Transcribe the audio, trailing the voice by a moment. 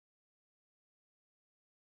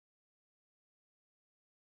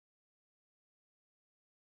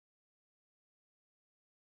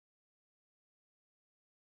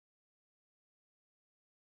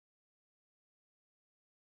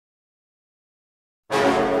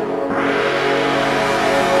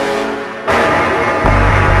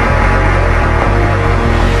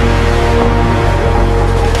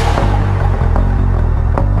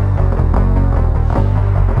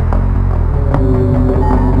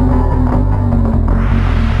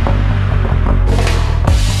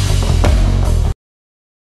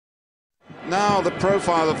now the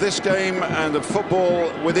profile of this game and of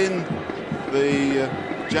football within the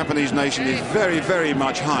Japanese nation is very, very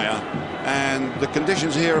much higher, and the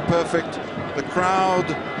conditions here are perfect. The crowd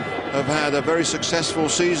have had a very successful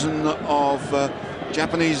season of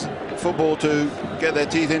Japanese football to get their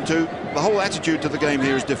teeth into. The whole attitude to the game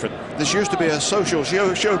here is different. This used to be a social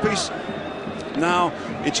showpiece. Now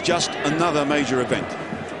it's just another major event.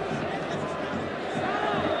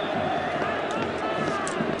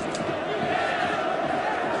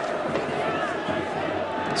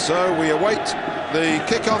 So we await the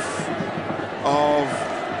kickoff of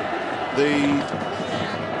the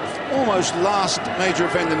almost last major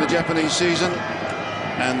event in the Japanese season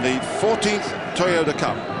and the 14th Toyota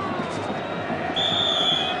Cup.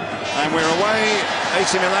 And we're away.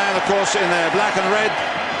 AC Milan, of course, in their black and red,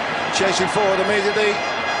 chasing forward immediately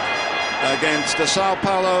against the SÄO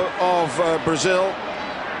Paulo of Brazil.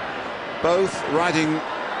 Both writing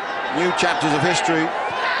new chapters of history.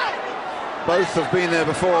 Both have been there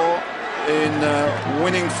before in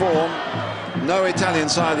winning form. No Italian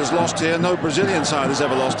side has lost here, no Brazilian side has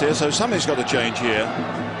ever lost here, so something's got to change here.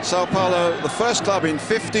 SÄO Paulo, the first club in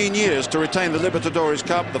 15 years to retain the Libertadores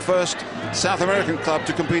Cup, the first South American club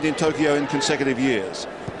to compete in Tokyo in consecutive years.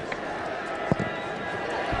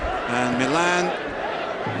 And Milan,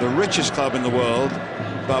 the richest club in the world,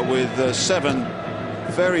 but with 7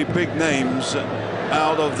 very big names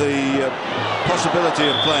out of the possibility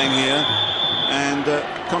of playing here. And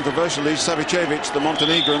controversially, Savicevic, the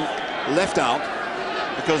Montenegrin, left out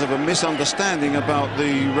because of a misunderstanding about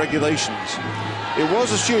the regulations. It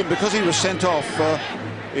was assumed because he was sent off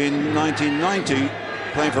in 1990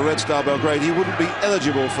 playing for Red Star Belgrade, he wouldn't be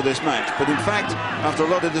eligible for this match. But in fact, after a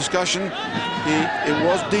lot of discussion, it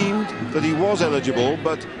was deemed that he was eligible.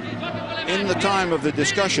 But in the time of the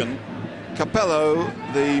discussion, Capello,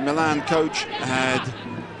 the Milan coach, had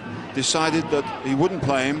decided that he wouldn't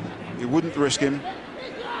play him, he wouldn't risk him,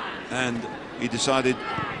 and he decided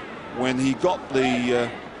when he got the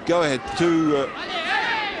go-ahead to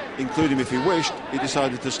include him if he wished, he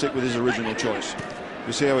decided to stick with his original choice.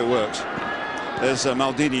 We see how it works. There's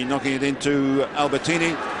Maldini knocking it into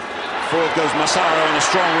Albertini. Forward goes Massaro on a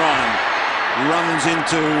strong run. Runs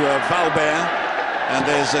into Valbert, and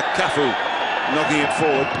there's Cafu knocking it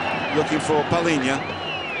forward, looking for Palinha.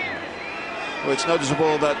 Well, it's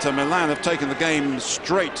noticeable that Milan have taken the game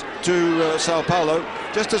straight to SÄO Paulo,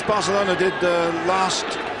 just as Barcelona did last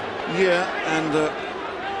year,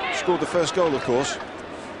 and scored the first goal, of course.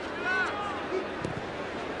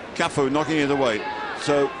 Cafu knocking it away.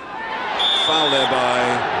 So foul there by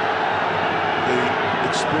the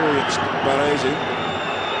experienced Baresi.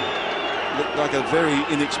 Looked like a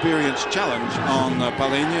very inexperienced challenge on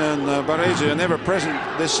Palinha, and Baresi are never present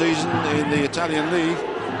this season in the Italian league.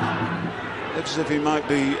 Looks as if he might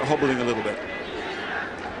be hobbling a little bit.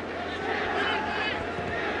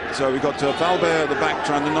 So we got Valbert at the back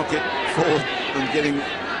trying to knock it forward and getting a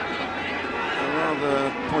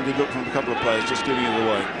rather pointed look from a couple of players, just giving it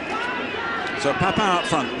away. So Papin up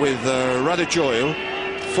front with Radicchio.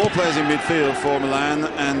 4 players in midfield for Milan,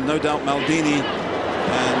 and no doubt Maldini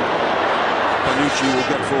and Panucci will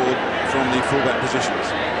get forward from the fullback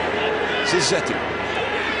positions. Zizzetti.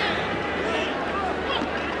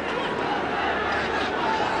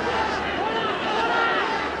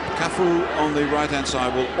 Cafu on the right-hand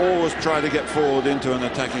side will always try to get forward into an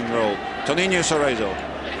attacking role. Toninho Cerezo.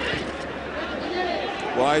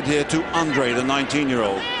 Wide here to Andre, the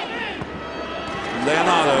 19-year-old.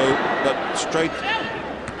 Leonardo, but straight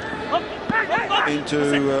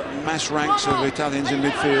into mass ranks of Italians in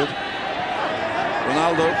midfield.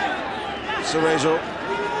 Ronaldo, Cerezo.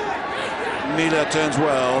 Mila turns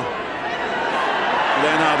well.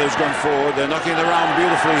 Leonardo's gone forward. They're knocking it around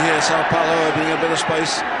beautifully here. SÄO Paulo opening a bit of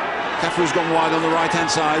space. Cafu's gone wide on the right-hand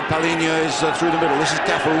side. Palinha is through the middle. This is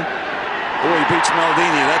Cafu. Oh, he beats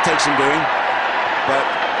Maldini. That takes some doing. But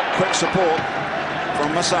quick support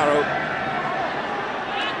from Massaro.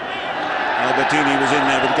 Albertini was in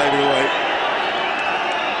there, but gave it away.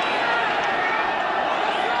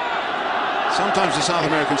 Sometimes the South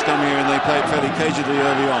Americans come here and they play it fairly cagedly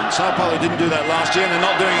early on. SÄO Paulo didn't do that last year, and they're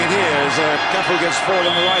not doing it here as Cafu gets forward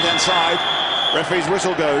on the right-hand side. Referee's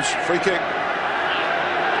whistle goes. Free kick.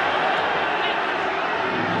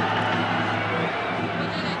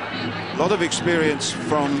 A lot of experience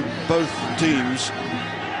from both teams.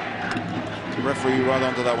 The referee right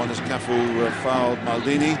onto that one as Cafu fouled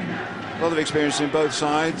Maldini. A lot of experience in both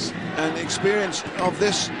sides, and experience of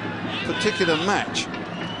this particular match.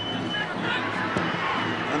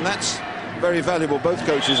 And that's very valuable, both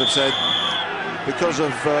coaches have said, because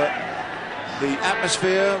of the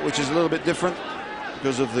atmosphere, which is a little bit different,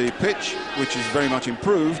 because of the pitch, which is very much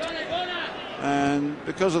improved, and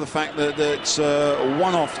because of the fact that it's a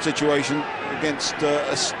one-off situation against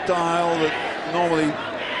a style that normally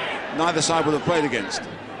neither side would have played against.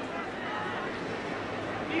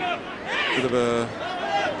 Bit of a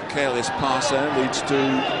careless pass there leads to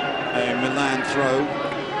a Milan throw.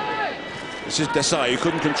 This is Desai, who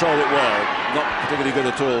couldn't control it well. Not particularly good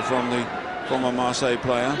at all from the former Marseille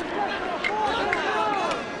player.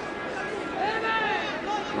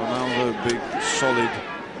 Ronaldo, big, solid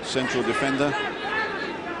central defender.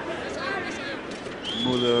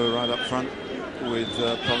 Müller right up front with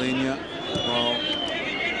Paulinho. Well,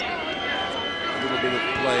 a little bit of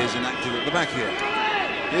play is inactive at the back here.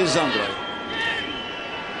 Here's Andre.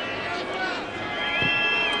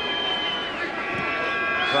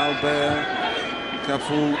 Valbert,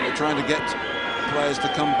 Cafu are trying to get players to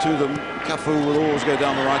come to them. Cafu will always go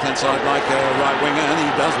down the right-hand side like a right winger, and he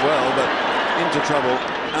does well, but into trouble,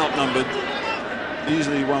 outnumbered,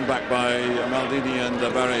 easily won back by Maldini and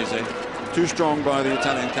Baresi. Too strong by the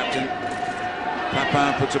Italian captain.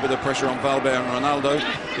 Papin puts a bit of pressure on Valbert and Ronaldo.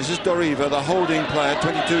 This is Doriva, the holding player,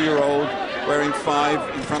 22-year-old, wearing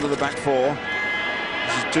 5 in front of the back 4.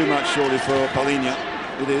 This is too much surely for Paulinho.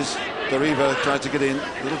 It is. Doriva tried to get in.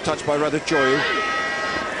 A little touch by Raducioiu.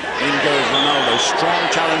 In goes Ronaldo. Strong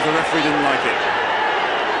challenge. The referee didn't like it.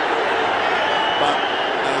 But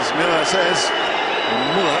as Miller says,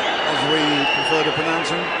 Muller, as we prefer to pronounce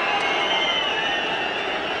him,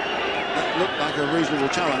 that looked like a reasonable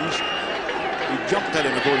challenge. He jumped at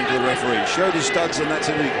him according to the referee. Showed his studs, and that's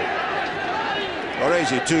illegal.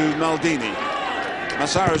 Baresi to Maldini.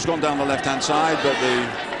 Massaro's gone down the left-hand side, but the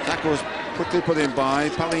tackle was quickly put in by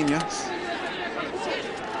Paulinho.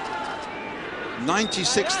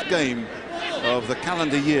 96th game of the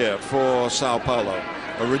calendar year for SAO Paulo.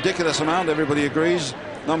 A ridiculous amount, everybody agrees.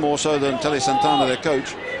 No more so than Tele Santana, their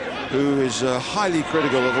coach, who is highly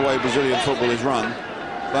critical of the way Brazilian football is run.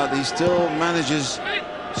 But he still manages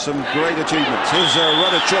some great achievements. Here's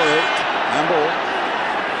Raducioiu, handball.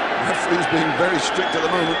 Referee's being very strict at the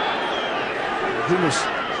moment. Humus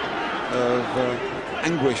of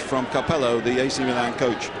anguish from Capello, the AC Milan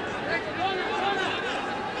coach.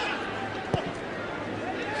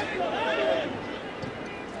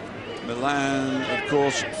 Milan, of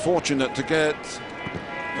course, fortunate to get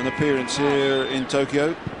an appearance here in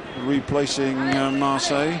Tokyo, replacing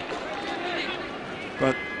Marseille.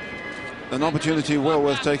 But an opportunity well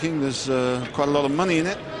worth taking. There's quite a lot of money in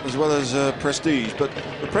it, as well as prestige. But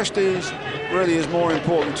the prestige really is more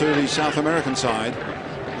important to the South American side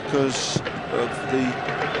because of the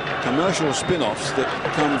commercial spin-offs that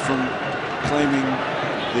come from claiming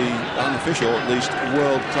the unofficial, at least,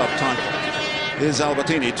 World Club title. Here's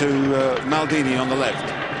Albertini to Maldini on the left.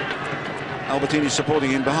 Albertini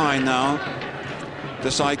supporting him behind now.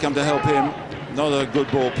 Desai come to help him. Not a good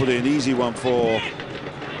ball put in, easy one for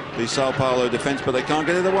the SAO Paulo defense, but they can't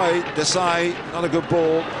get it away. Desai, not a good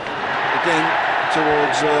ball. Again,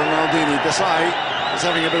 towards Maldini. Desai is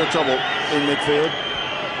having a bit of trouble in midfield.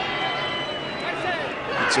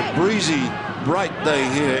 It's a breezy, bright day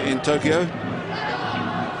here in Tokyo.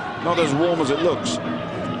 Not as warm as it looks.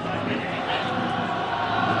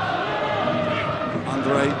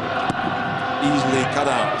 Andre easily cut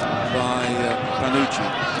out by Panucci.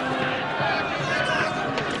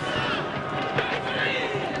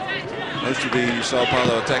 Most of the SAO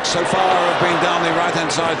Paulo attacks so far have been down the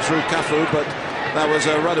right-hand side through Cafu, but that was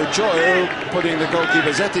Raducioiu putting the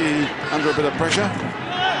goalkeeper Zetti under a bit of pressure.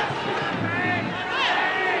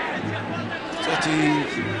 Zetti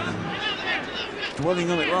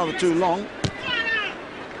dwelling on it rather too long.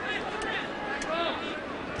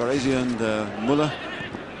 Baresi and Müller.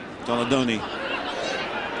 Donadoni.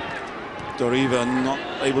 Doriva not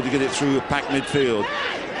able to get it through a packed midfield.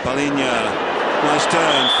 Paulinho, nice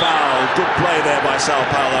turn, foul, good play there by SAO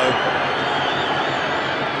Paulo.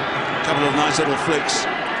 A couple of nice little flicks.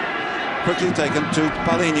 Quickly taken to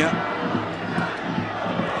Paulinho.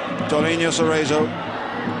 Torinho Cerezo.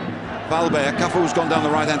 Valbert, Cafu's gone down the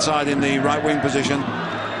right-hand side in the right wing position.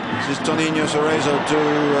 This is Torinho Cerezo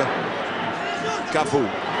to Cafu.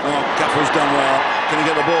 Oh, Cafu's done well. Can he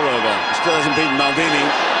get the ball over? Still hasn't beaten Maldini.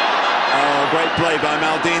 Great play by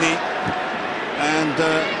Maldini. And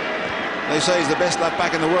they say he's the best left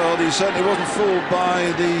back in the world. He certainly wasn't fooled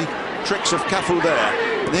by the tricks of Cafu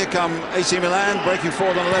there. And here come AC Milan, breaking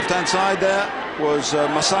forward on the left-hand side there. Was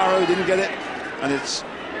Massaro, didn't get it. And it's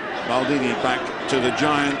Maldini back to the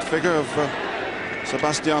giant figure of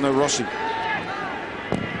Sebastiano Rossi.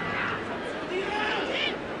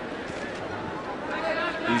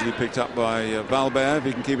 Easily picked up by Valbert, if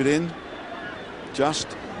he can keep it in.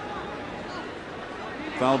 Just.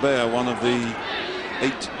 Valber, one of the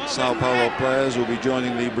 8 SãO Paulo players, will be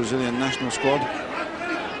joining the Brazilian national squad.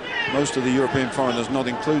 Most of the European foreigners not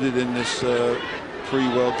included in this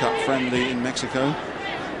pre-World Cup friendly in Mexico.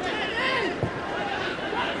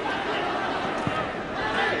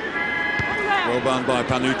 Well bound by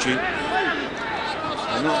Panucci.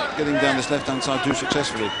 They're not getting down this left-hand side too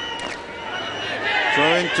successfully.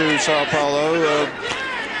 Throw into SãO Paulo.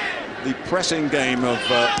 The pressing game of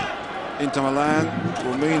Inter Milan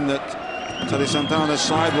will mean that Tele Santana's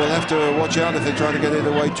side will have to watch out if they try to get it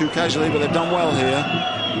away too casually, but they've done well here.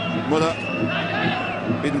 Muller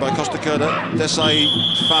beaten by Costa Curta. Desai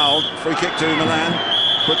fouled. Free kick to Milan.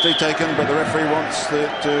 Quickly taken, but the referee wants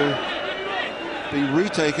it to be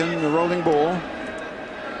retaken, the rolling ball.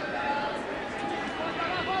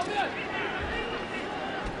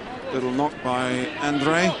 Little knock by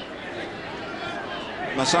Andre.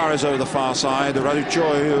 Massares over the far side.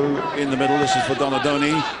 Raducioiu in the middle. This is for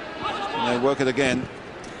Donadoni. And they work it again.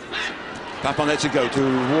 Papon lets it go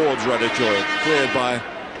towards Raducioiu. Cleared by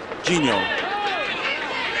Gino.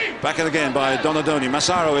 Back it again by Donadoni.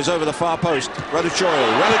 Massaro is over the far post.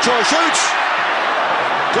 Raducioiu. Raducioiu shoots!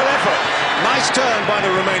 Good effort. Nice turn by the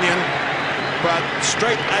Romanian, but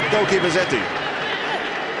straight at goalkeeper Zetti.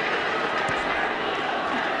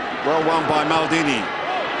 Well won by Maldini.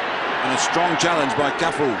 And a strong challenge by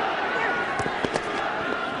Cafu.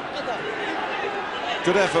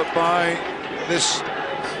 Good effort by this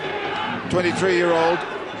 23-year-old.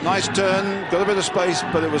 Nice turn, got a bit of space,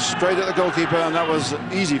 but it was straight at the goalkeeper, and that was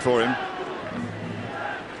easy for him.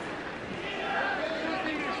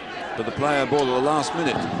 But the player bought at the last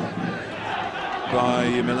minute by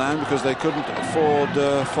Milan because they couldn't afford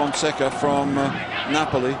Fonseca from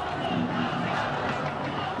Napoli.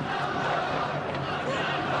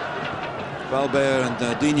 Valber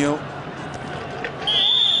and Dino.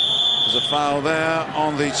 There's a foul there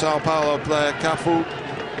on the SãO Paulo player Cafu.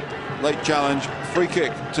 Late challenge, free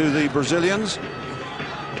kick to the Brazilians.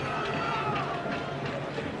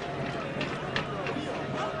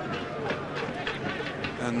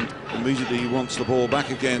 And immediately he wants the ball back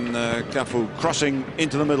again, Cafu, crossing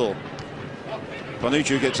into the middle.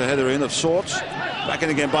 Panucci gets a header in of sorts. Back in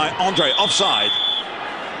again by Andre, offside.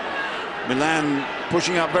 Milan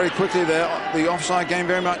pushing up very quickly there. The offside game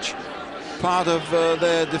very much part of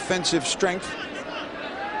their defensive strength.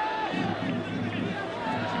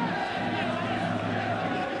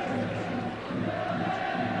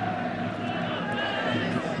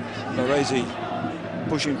 Baresi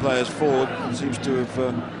pushing players forward, seems to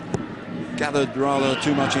have gathered rather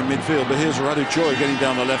too much in midfield. But here's Raducioiu getting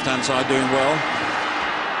down the left-hand side, doing well.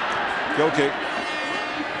 Goal kick.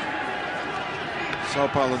 SãO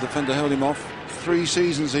Paulo defender held him off. 3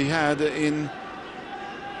 seasons he had in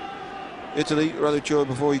Italy, Raducioiu,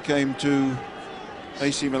 before he came to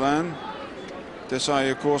AC Milan. Desai,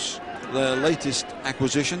 of course, their latest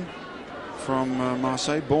acquisition from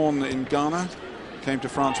Marseille, born in Ghana, came to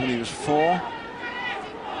France when he was 4.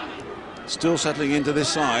 Still settling into this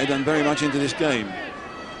side and very much into this game.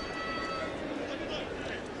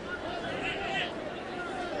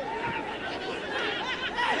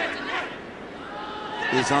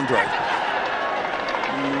 Here's Andre.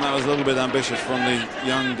 That was a little bit ambitious from the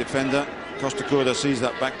young defender. Costa Curta sees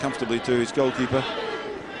that back comfortably to his goalkeeper.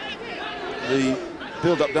 The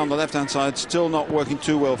build-up down the left-hand side still not working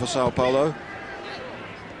too well for SãO Paulo.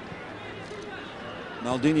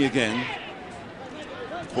 Maldini again.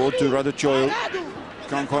 Forward to Raducioiu.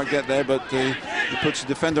 Can't quite get there, but he puts the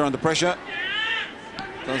defender under pressure.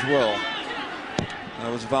 Does well.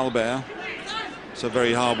 That was Valber. It's a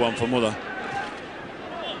very hard one for Muller.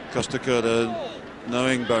 Costa Curta,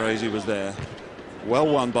 knowing Baresi was there. Well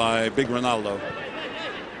won by Big Ronaldo.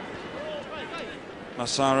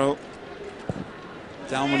 Massaro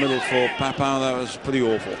down the middle for Papin. That was pretty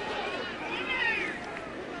awful.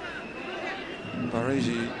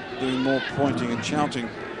 Baresi doing more pointing and shouting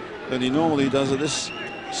than he normally does at this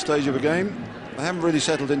stage of a game. They haven't really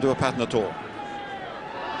settled into a pattern at all.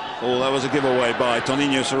 Oh, that was a giveaway by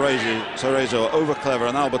Toninho Cerezo. Over clever,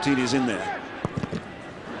 and Albertini's in there.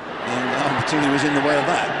 And Albertini was in the way of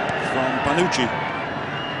that from Panucci.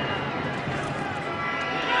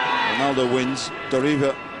 Ronaldo wins.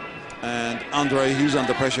 Doriva and Andre, he's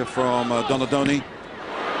under pressure from Donadoni.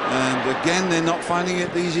 And again, they're not finding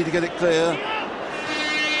it easy to get it clear.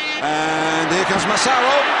 And here comes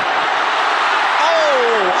Massaro.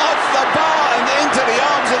 Oh, off the bar and into the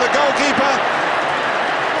arms of the goalkeeper.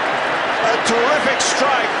 A terrific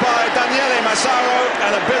strike by Daniele Massaro,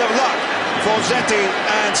 and a bit of luck for Zetti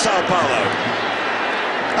and SãO Paulo.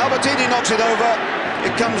 Albertini knocks it over.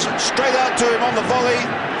 It comes straight out to him on the volley.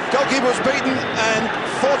 Goalkeeper was beaten, and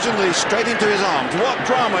fortunately straight into his arms. What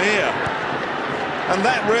drama here. And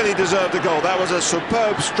that really deserved a goal. That was a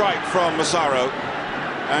superb strike from Massaro,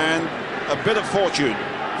 and a bit of fortune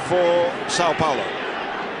for SÄO Paulo.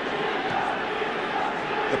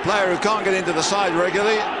 The player who can't get into the side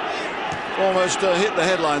regularly almost hit the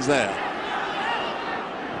headlines there.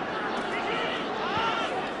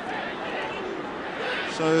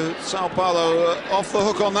 So SÄO Paulo off the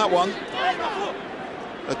hook on that one.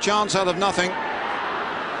 A chance out of nothing.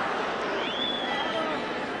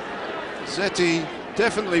 Zeti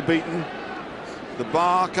definitely beaten. The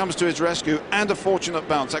bar comes to his rescue, and a fortunate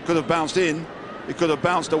bounce. That could have bounced in. It could have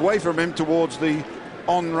bounced away from him towards the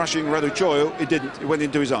on-rushing Raducioiu. It didn't. It went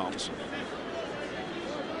into his arms.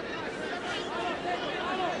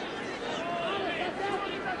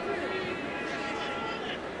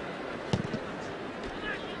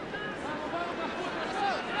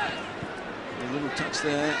 A little touch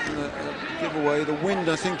there, and a giveaway. The wind,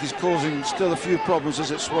 I think, is causing still a few problems as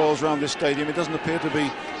it swirls around this stadium. It doesn't appear to be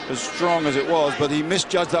as strong as it was, but he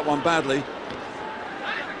misjudged that one badly.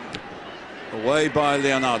 Away by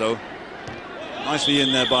Leonardo. Nicely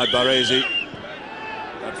in there by Baresi.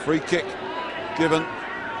 That free kick given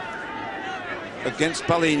against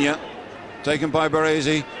Palinha, taken by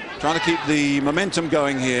Baresi, trying to keep the momentum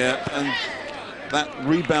going here, and that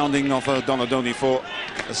rebounding off a Donadoni for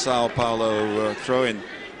a SÄO Paulo throw-in.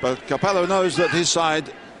 But Capello knows that his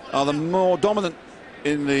side are the more dominant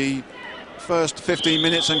in the first 15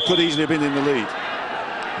 minutes and could easily have been in the lead.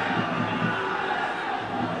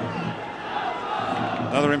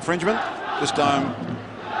 Another infringement, this time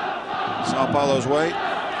SÄO Paulo's way.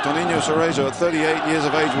 Toninho Cerezo, at 38 years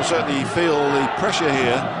of age, will certainly feel the pressure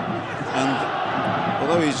here, and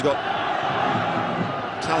although he's got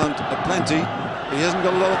talent aplenty, he hasn't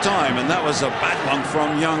got a lot of time, and that was a bad one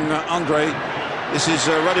from young Andre. This is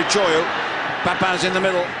Raducioiu. Papin's in the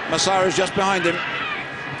middle. Massaro's just behind him.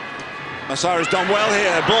 Massaro's done well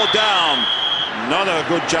here. Brought down. Not a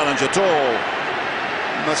good challenge at all.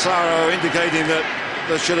 Massaro indicating that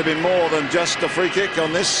there should have been more than just a free kick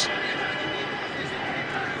on this.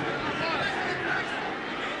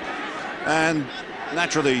 And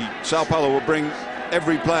naturally, SÄO Paulo will bring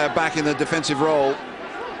every player back in a defensive role.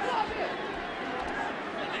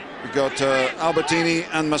 We've got Albertini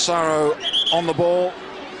and Massaro on the ball.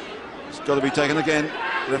 It's got to be taken again.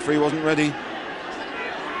 The referee wasn't ready.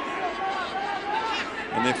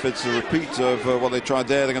 And if it's a repeat of what they tried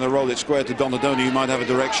there, they're going to roll it square to Donadoni, who might have a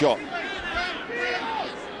direct shot.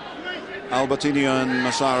 Albertini and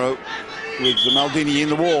Massaro with the Maldini in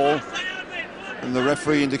the wall. And the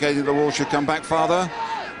referee indicating the wall should come back farther.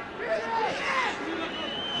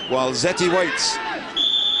 While Zeti waits.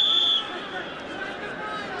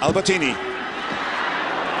 Albertini.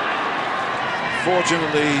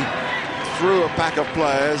 Fortunately, threw a pack of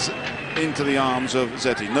players into the arms of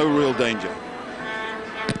Zeti. No real danger.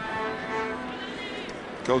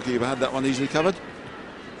 Goalkeeper had that one easily covered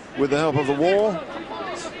with the help of the wall.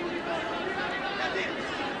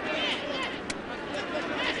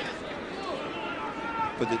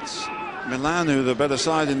 But it's Milan who are the better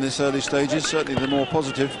side in this early stages, certainly the more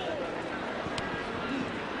positive.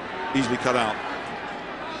 Easily cut out.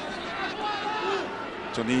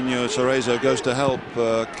 Toninho Cerezo goes to help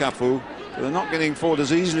Cafu. They're not getting forward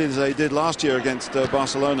as easily as they did last year against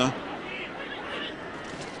Barcelona.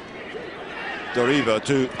 Doriva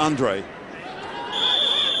to Andre.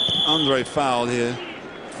 Andre fouled here.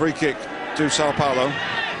 Free kick to SÄO Paulo.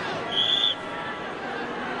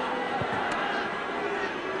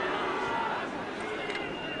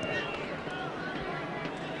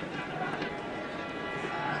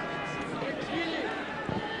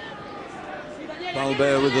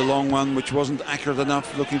 Balbert with the long one, which wasn't accurate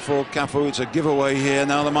enough, looking for Cafu. It's a giveaway here.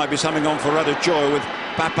 Now there might be something on for Raducioiu with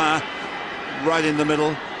Papin right in the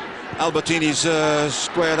middle. Albertini's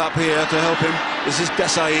squared up here to help him. This is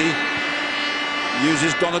Desai.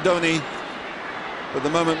 Uses Donadoni. But the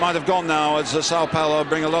moment might have gone now as SÄO Paulo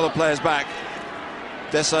bring a lot of players back.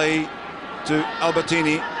 Desai to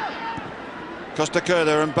Albertini. Costa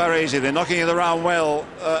Curda and Baresi. They're knocking it around well,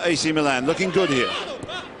 AC Milan. Looking good here.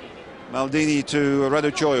 Maldini to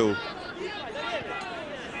Raducioiu.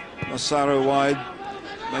 Massaro wide,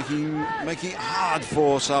 making it hard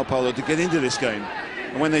for SÄO Paulo to get into this game.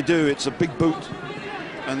 And when they do, it's a big boot,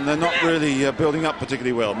 and they're not really building up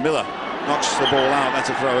particularly well. Miller knocks the ball out. That's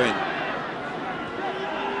a throw-in.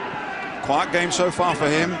 Quiet game so far for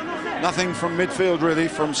him. Nothing from midfield really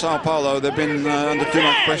from SÄO Paulo. They've been under too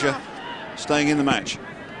much pressure, staying in the match.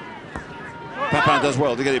 Papin does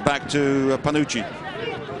well to get it back to Panucci.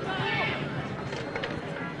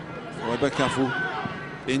 Cafu.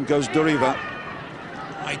 In goes Duriva.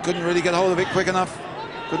 He couldn't really get hold of it quick enough.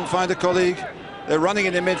 Couldn't find a colleague. They're running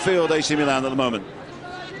it in midfield, AC Milan, at the moment.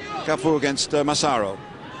 Cafu against Massaro.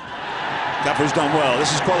 Cafu's done well.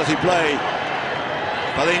 This is quality play.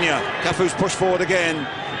 Palinha. Cafu's pushed forward again.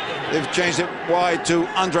 They've changed it wide to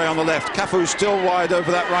Andre on the left. Cafu's still wide over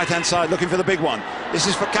that right-hand side, looking for the big one. This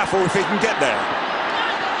is for Cafu if he can get there.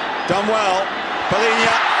 Done well.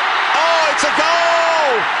 Palinha. Oh, it's a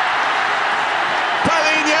goal!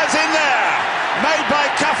 Palinha's in there. Made by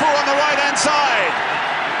Cafu on the right-hand side.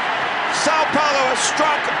 SãO Paulo has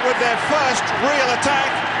struck with their first real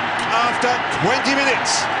attack after 20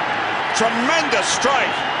 minutes. Tremendous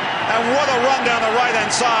strike. And what a run down the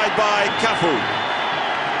right-hand side by Cafu.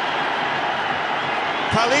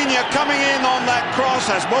 Palinha coming in on that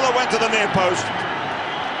cross as Muller went to the near post.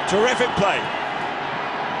 Terrific play.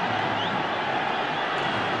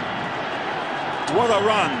 What a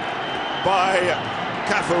run by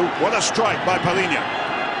Cafu. What a strike by Palinha.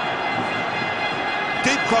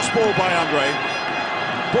 Deep cross ball by Andre.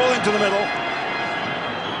 Ball into the middle.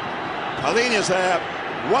 Palinha's there.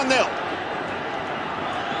 1-0.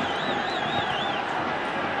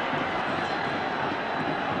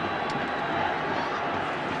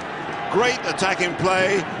 Great attacking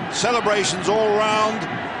play, celebrations all round.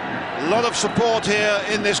 A lot of support here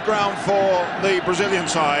in this ground for the Brazilian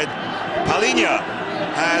side. Palinha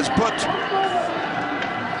has put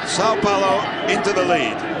SãO Paulo into the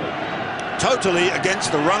lead, totally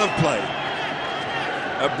against the run of play.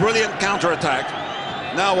 A brilliant counter-attack.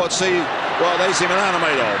 Now what AC Milan are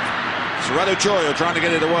made of. It's Raducioio trying to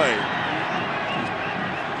get it away.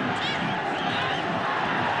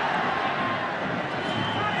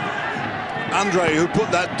 Andre, who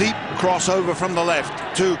put that deep crossover from the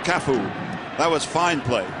left to Cafu. That was fine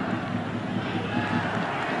play.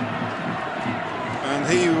 And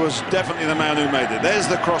he was definitely the man who made it. There's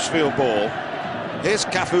the crossfield ball. Here's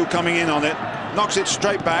Cafu coming in on it. Knocks it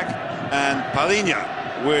straight back. And Palinha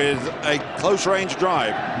with a close-range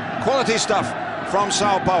drive. Quality stuff from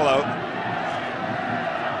SãO Paulo.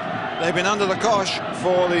 They've been under the cosh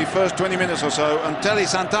for the first 20 minutes or so. And Telly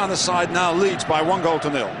Santana's side now leads by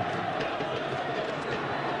 1-0.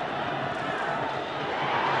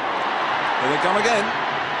 Here they come again.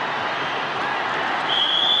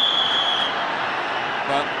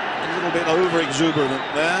 But a little bit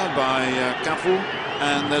over-exuberant there by Cafu.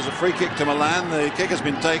 And there's a free kick to Milan. The kick has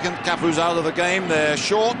been taken. Cafu's out of the game. They're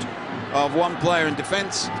short of one player in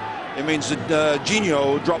defence. It means that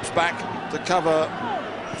Gino drops back to cover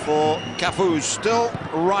for Cafu, who's still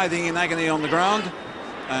writhing in agony on the ground.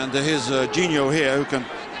 And here's Gino here, who can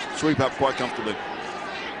sweep up quite comfortably.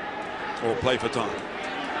 Or play for time.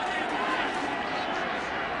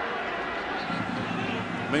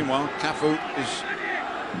 Meanwhile, Cafu is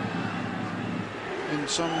in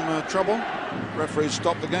some trouble. Referees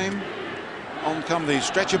stop the game. On come the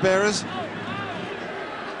stretcher bearers.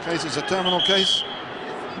 Case is a terminal case.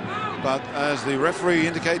 But as the referee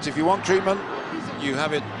indicates, if you want treatment, you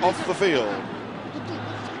have it off the field.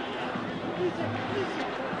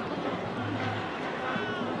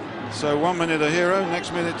 So 1 minute a hero,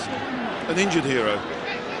 next minute an injured hero.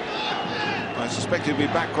 I suspect he'll be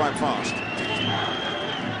back quite fast.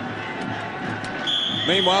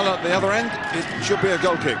 Meanwhile, at the other end, it should be a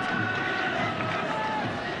goal kick.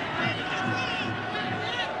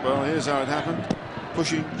 Well, here's how it happened.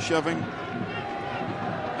 Pushing, shoving.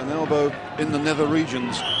 An elbow in the nether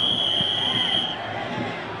regions.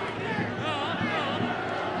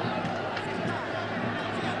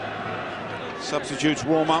 Substitutes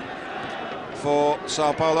warm up for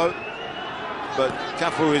SãO Paulo. But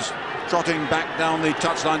Cafu is trotting back down the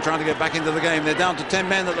touchline, trying to get back into the game. They're down to 10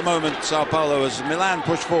 men at the moment, SãO Paulo, as Milan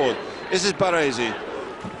push forward. This is Baresi.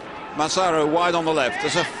 Massaro wide on the left.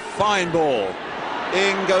 There's a fine ball.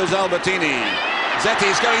 In goes Albertini.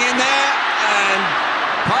 Zetti's going in there and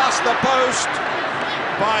past the post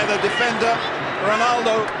by the defender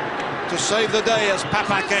Ronaldo to save the day as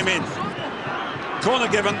Papa came in. Corner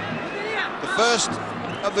given. The first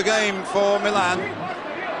of the game for Milan.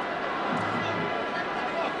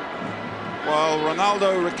 While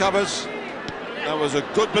Ronaldo recovers. That was a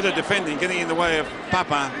good bit of defending, getting in the way of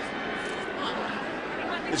Papa.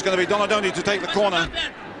 It's going to be Donadoni to take the corner.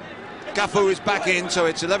 Cafu is back in, so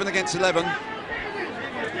it's 11 against 11.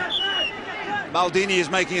 Maldini is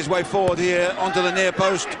making his way forward here onto the near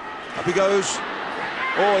post. Up he goes.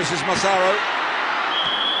 Oh, this is Massaro.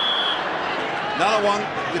 Another one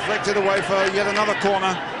deflected away for yet another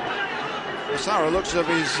corner. Massaro looks as if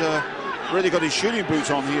he's really got his shooting boots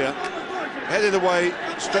on here. Headed away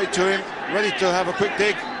straight to him, ready to have a quick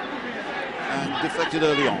dig, and deflected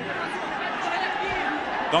early on.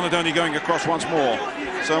 Donadoni going across once more.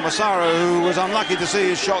 So Massaro, who was unlucky to see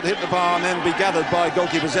his shot hit the bar and then be gathered by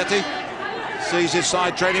goalkeeper Zetti, sees his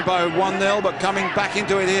side trailing by 1-0, but coming back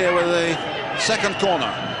into it here with a second corner.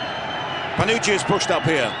 Panucci is pushed up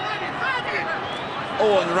here.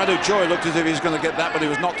 Oh, and Radu Choi looked as if he was going to get that, but he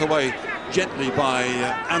was knocked away gently by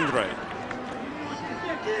Andre.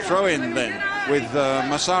 Throw in then with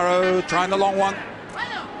Massaro trying the long one.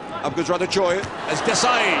 Up goes Radu Choi as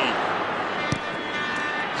Desai.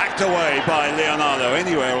 Hacked away by Leonardo.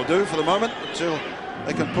 Anywhere will do for the moment until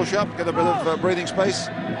they can push up, get a bit of breathing space.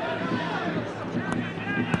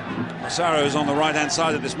 Massaro is on the right-hand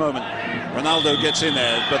side at this moment. Ronaldo gets in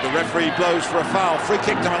there, but the referee blows for a foul. Free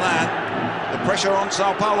kick to Milan. The pressure on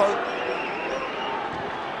SÄO Paulo.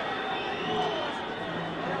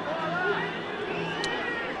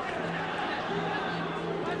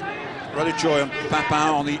 Radu Choi and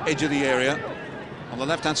Papin on the edge of the area. On the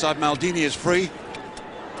left-hand side, Maldini is free.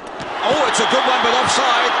 Oh, it's a good one, but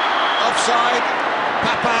offside. Offside.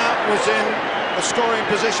 Papin was in a scoring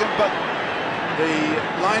position, but the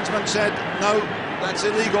linesman said, no, that's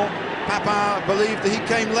illegal. Papin believed that he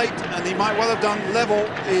came late, and he might well have done. Level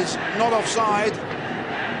is not offside.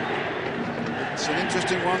 It's an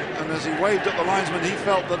interesting one, and as he waved at the linesman, he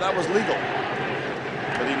felt that that was legal.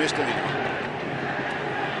 But he missed anyhow.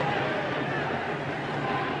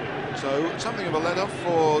 So, something of a let-off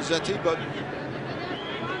for Zetti, but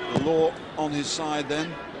the law on his side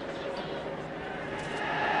then.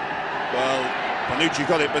 Well, Panucci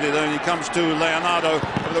got it, but it only comes to Leonardo.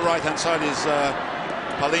 Over the right-hand side is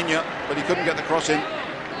Palinha, but he couldn't get the cross in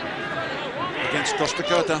against Costa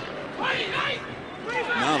Curta.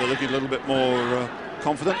 Now they're looking a little bit more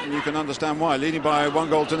confident, and you can understand why. Leading by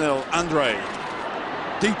 1-0. Andre,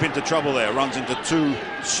 deep into trouble there, runs into two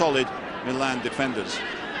solid Milan defenders.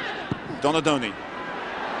 Donadoni,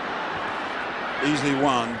 easily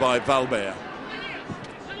won by Valber.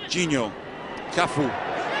 Gino, Cafu.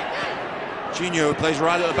 Gino plays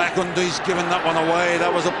right at the back, and he's given that one away.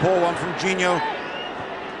 That was a poor one from Gino.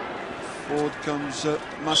 Forward comes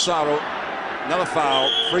Massaro. Another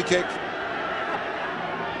foul, free kick.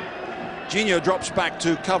 Gino drops back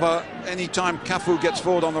to cover anytime Cafu gets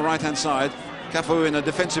forward on the right-hand side. Cafu in a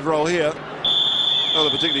defensive role here. Not a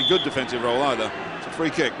particularly good defensive role either. It's a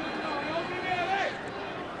free kick.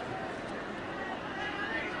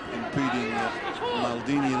 Impeding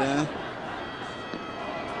Maldini there.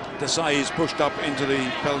 Desai is pushed up into the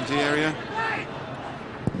penalty area.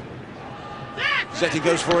 Zetti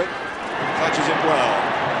goes for it, clutches it well.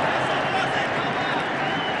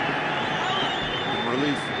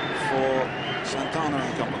 Relief for Santana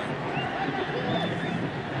and company.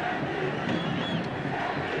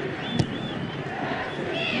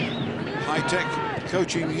 High-tech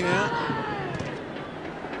coaching here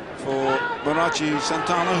for Barachi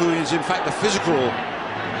Santana, who is in fact the physical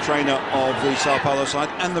trainer of the SÄO Paulo side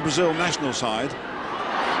and the Brazil national side.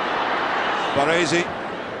 Baresi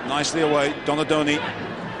nicely away. Donadoni.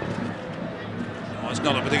 Oh, it's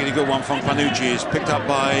not a particularly good one from Panucci. It's picked up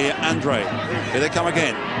by Andre. Here they come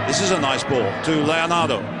again. This is a nice ball to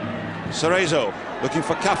Leonardo. Cerezo looking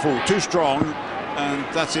for Cafu, too strong, and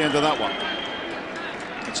that's the end of that one.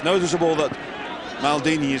 It's noticeable that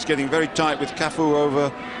Maldini is getting very tight with Cafu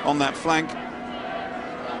over on that flank,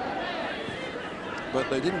 but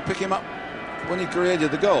they didn't pick him up when he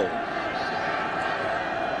created the goal.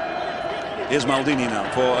 Here's Maldini now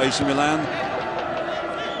for AC Milan.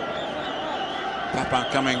 Papin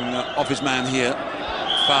coming off his man here,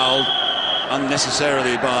 fouled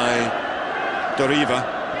unnecessarily by Doriva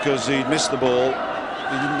because he'd missed the ball.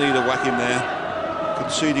 He didn't need to whack him there,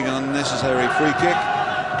 conceding an unnecessary free kick.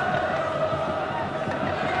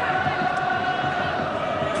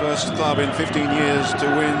 First club in 15 years to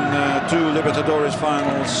win 2 Libertadores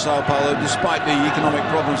finals, SÄO Paulo, despite the economic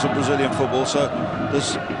problems of Brazilian football. So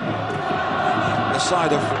there's a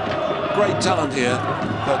side of great talent here,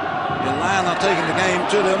 but Milan are taking the game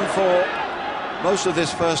to them for most of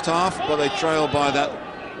this first half, but they trail by that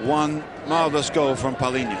one marvellous goal from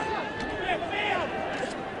Palinha.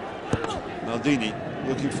 Maldini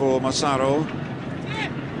looking for Massaro.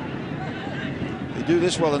 They do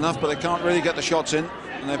this well enough, but they can't really get the shots in.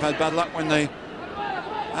 And they've had bad luck when they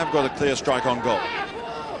have got a clear strike on goal.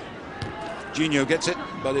 Gino gets it,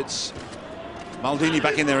 but it's Maldini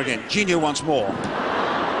back in there again. Gino once more.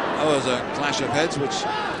 Oh, there's a clash of heads, which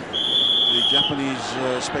the Japanese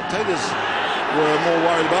spectators were more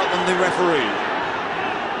worried about than the referee.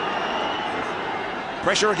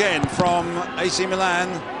 Pressure again from AC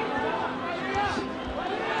Milan.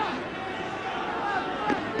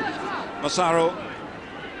 Massaro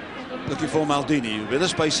looking for Maldini. A bit of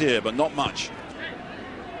space here, but not much.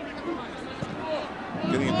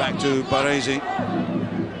 Getting it back to Baresi.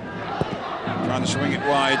 Trying to swing it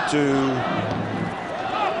wide to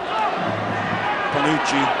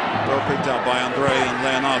Panucci. Well picked up by Andre and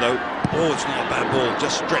Leonardo. Oh, it's not a bad ball.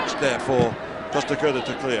 Just stretched there for Costa Curta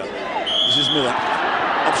to clear. This is Miller.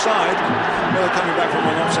 Offside. Miller coming back from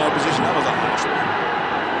an offside position. That was a harsh one.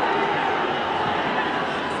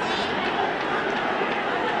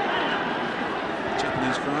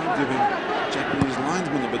 Japanese crowd giving Japanese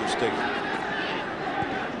linesman a bit of stick.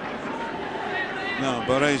 Now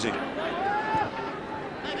Baresi.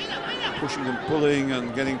 Pushing and pulling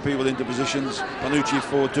and getting people into positions. Panucci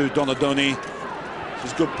forward to Donadoni.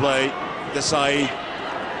 This is good play. Desai.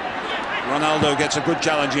 Ronaldo gets a good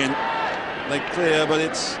challenge in. They clear, but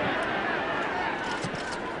it's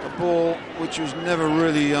a ball which was never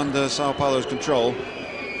really under SÄO Paulo's control.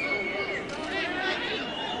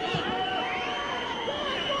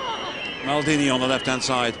 Maldini on the left-hand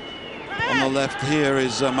side. On the left here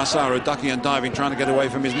is Massaro ducking and diving, trying to get away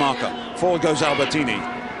from his marker. Forward goes Albertini.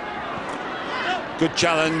 Good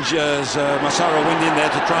challenge as Massaro went in there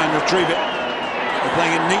to try and retrieve it. They're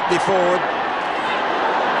playing it neatly forward.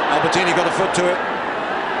 Albertini got a foot to it.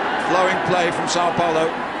 Flowing play from SÄO Paulo.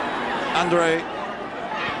 Andre.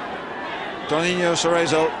 Toninho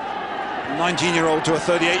Cerezo. 19-year-old to a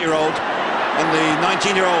 38-year-old. And the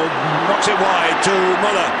 19-year-old knocks it wide to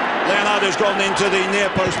Muller. Leonardo's gone into the near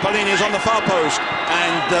post. Palhinha's on the far post.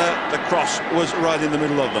 And the cross was right in the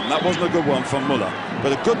middle of them. That wasn't a good one from Muller.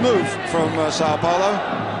 But a good move from SÄO Paulo.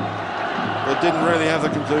 But didn't really have the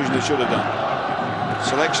conclusion it should have done.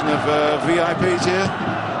 Selection of VIPs here.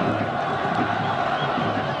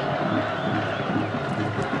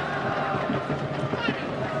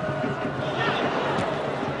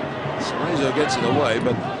 Cerezo gets it away,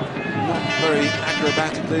 but not very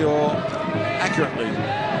acrobatically or accurately.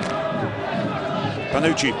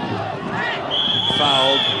 Panucci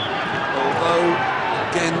fouled, although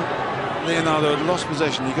again Leonardo had lost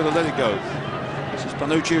possession. He could have let it go. This is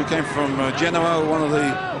Panucci, who came from Genoa, one of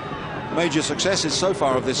the major successes so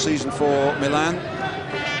far of this season for Milan,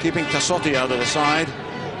 keeping Tassotti out of the side.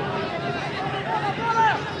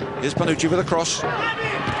 Here's Panucci with a cross.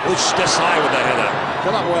 It's Desai with the header.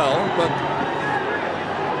 Got up well, but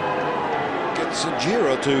gets a jeer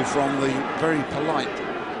or two from the very polite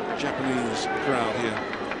Japanese crowd here.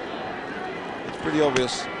 It's pretty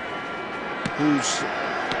obvious who's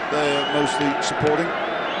they're mostly supporting.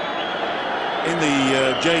 In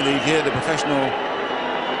the J-League here, the professional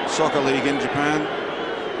soccer league in Japan,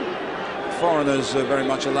 foreigners are very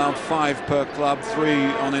much allowed, 5 per club, 3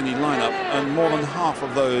 on any lineup, and more than half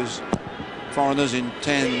of those foreigners in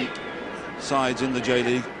 10 sides in the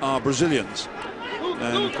J-League are Brazilians,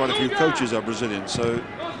 and quite a few coaches are Brazilian, so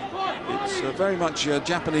it's very much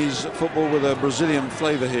Japanese football with a Brazilian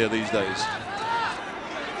flavour here these days.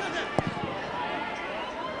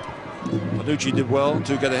 Panucci did well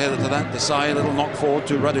to get ahead of that. Desai, a little knock forward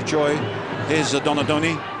to Radicchoi. Here's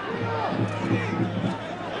Donadoni.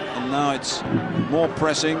 And now it's more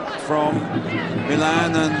pressing from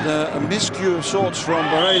Milan, and a miscue of sorts from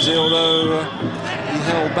Baresi, although he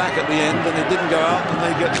held back at the end and it didn't go out, and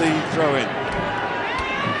they get the throw in.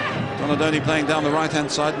 Donadoni playing down the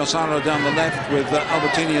right-hand side, Massaro down the left, with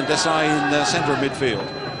Albertini and Desai in the centre of midfield.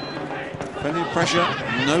 Plenty of pressure,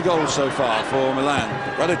 no goals so far for Milan.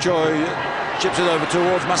 Radicchoi chips it over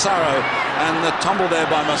towards Massaro, and the tumble there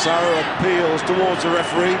by Massaro appeals towards the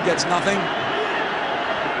referee, gets nothing.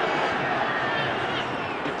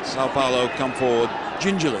 SÄO Paulo come forward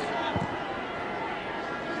gingerly.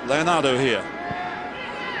 Leonardo here.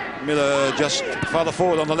 Miller just farther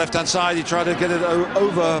forward on the left-hand side. He tried to get it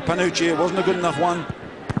over Panucci. It wasn't a good enough one.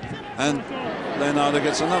 And Leonardo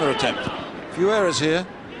gets another attempt. A few errors here.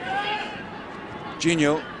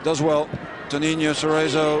 Gino does well. Toninho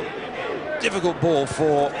Cerezo. Difficult ball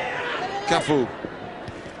for Cafu.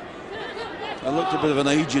 It looked a bit of an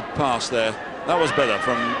aged pass there. That was better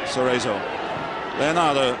from Cerezo.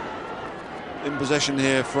 Leonardo in possession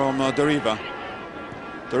here from Deriva.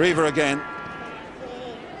 Deriva again.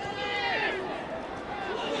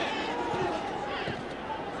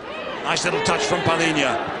 Nice little touch from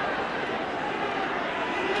Palhinha.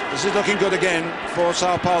 This is looking good again for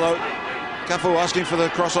SÄO Paulo. Cafu asking for the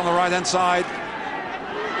cross on the right-hand side.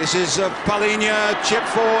 This is Palhinha, chip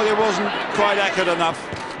forward. It wasn't quite accurate enough.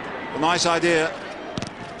 A nice idea.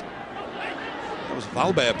 That was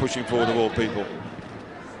Valbert pushing forward of all people.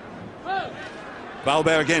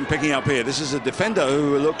 Valbert again picking up here. This is a defender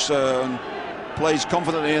who looks plays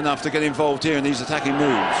confidently enough to get involved here in these attacking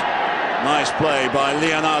moves. Nice play by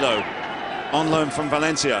Leonardo, on loan from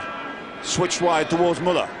Valencia. Switched wide towards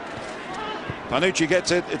Muller. Panucci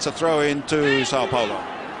gets it. It's a throw in to SÄO Paulo.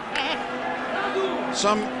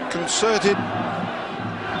 Some concerted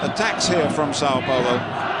attacks here from SÄO PAULO,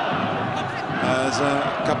 as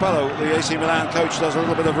Capello, the AC Milan coach, does a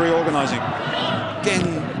little bit of reorganising.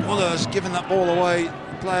 Again, Muller has given that ball away.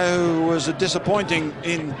 A player who was disappointing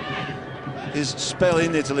in his spell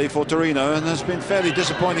in Italy for Torino and has been fairly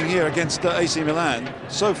disappointing here against AC Milan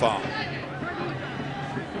so far.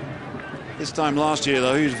 This time last year,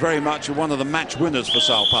 though, he was very much one of the match winners for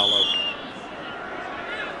SÄO PAULO.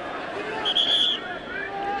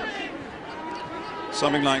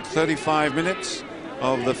 Something like 35 minutes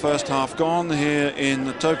of the first half gone here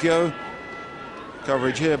in Tokyo.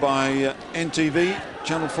 Coverage here by NTV,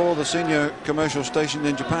 Channel 4, the senior commercial station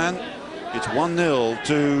in Japan. It's 1-0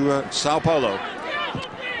 to SÄO PAULO,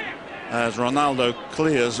 as Ronaldo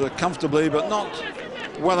clears comfortably, but not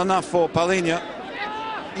well enough for Palhinha.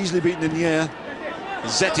 Easily beaten in the air.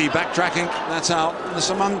 Zetti backtracking, that's out. There's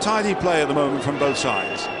some untidy play at the moment from both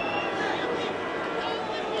sides,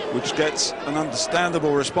 which gets an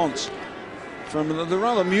understandable response from the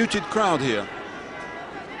rather muted crowd here.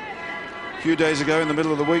 A few days ago, in the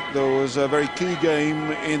middle of the week, there was a very key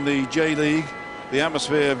game in the J-League. The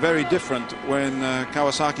atmosphere very different when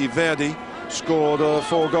Kawasaki Verdy scored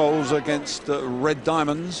 4 goals against Red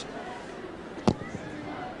Diamonds.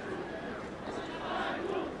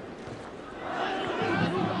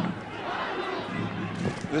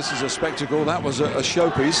 This is a spectacle. That was a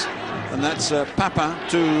showpiece, and that's Papin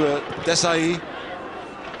to Desai,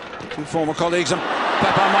 2 former colleagues, and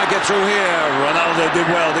Papin might get through here. Ronaldo did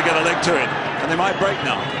well to get a leg to it, and they might break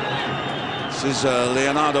now. This is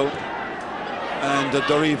Leonardo and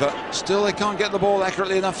Doriva. Still, they can't get the ball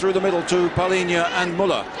accurately enough through the middle to Palhinha and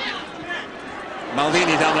Muller.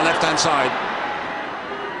 Maldini down the left-hand side.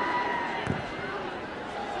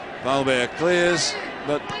 Valverde clears,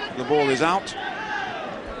 but the ball is out.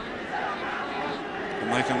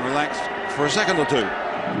 And they can relax for a second or two.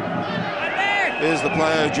 Here's the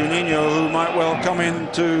player, Juninho, who might well come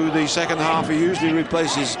into the second half. He usually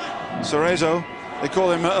replaces Cerezo. They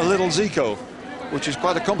call him a little Zico, which is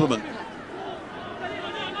quite a compliment.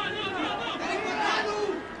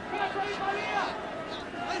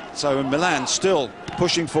 So Milan still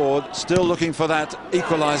pushing forward, still looking for that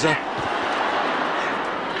equaliser.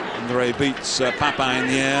 Andre beats Papin in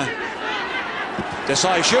the air.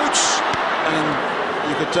 Desai shoots, and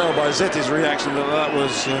you could tell by Zetti's reaction that that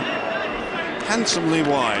was handsomely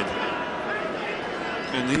wide,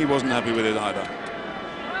 and he wasn't happy with it either.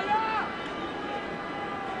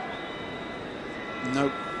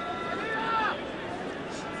 Nope.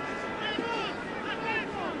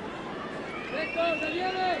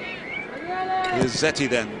 Here's Zetti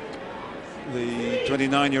then, the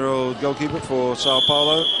 29-year-old goalkeeper for SÄO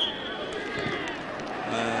PAULO.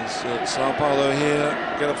 As SÄO PAULO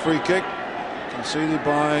here get a free kick, conceded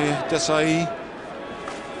by Desai.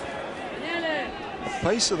 The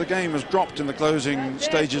pace of the game has dropped in the closing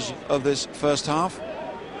stages of this first half,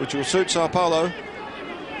 which will suit SÄO PAULO.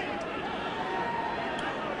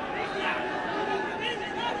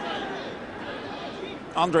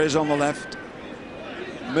 Andre is on the left,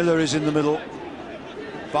 Miller is in the middle,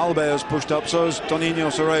 Valverde has pushed up, so is Toninho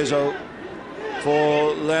Cerezo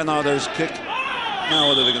for Leonardo's kick. Now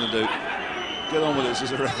what are they going to do? Get on with it,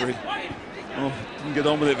 says the referee. Oh, didn't get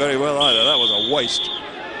on with it very well either. That was a waste.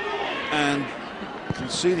 And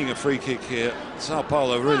conceding a free kick here, SÄO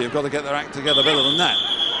PAULO really have got to get their act together better than that.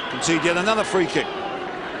 Concede yet another free kick.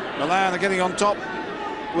 Milan are getting on top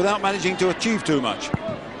without managing to achieve too much.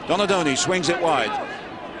 Donadoni swings it wide.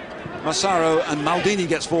 Massaro and Maldini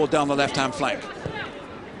gets forward down the left-hand flank.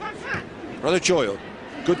 Radicchio,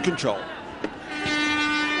 good control.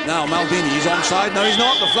 Now Maldini, he's onside. No, he's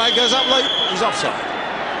not. The flag goes up late. He's offside.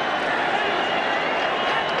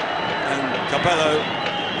 And Capello,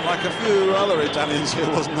 like a few other Italians here,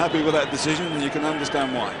 wasn't happy with that decision, and you can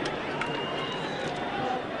understand why.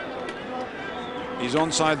 He's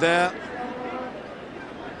onside there.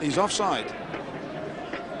 He's offside.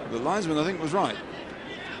 The linesman, I think, was right,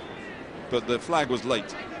 but the flag was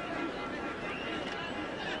late.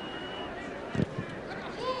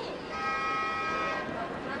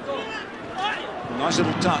 A nice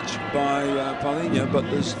little touch by Palhinha, but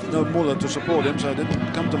there's no Muller to support him, so it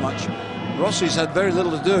didn't come to much. Rossi's had very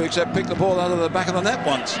little to do except pick the ball out of the back of the net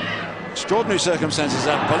once. Extraordinary circumstances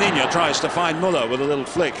that Palhinha tries to find Muller with a little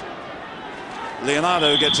flick.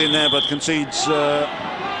 Leonardo gets in there but concedes.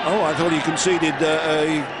 Oh, I thought he conceded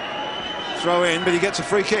a throw in, but he gets a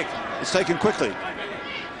free kick. It's taken quickly.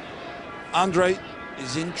 Andre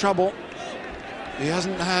is in trouble. He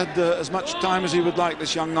hasn't had as much time as he would like,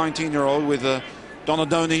 this young 19-year-old, with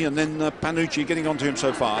Donadoni and then Panucci getting onto him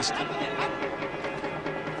so fast.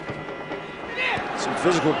 Some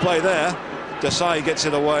physical play there. Desai gets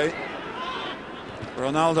it away.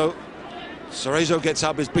 Ronaldo. Cerezo gets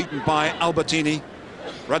up, is beaten by Albertini.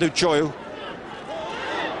 Raducioiu.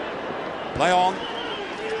 Play on.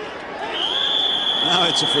 Now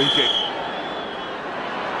it's a free kick.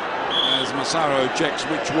 As Massaro checks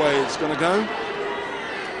which way it's going to go.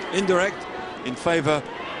 Indirect in favour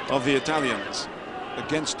of the Italians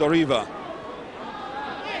against Doriva.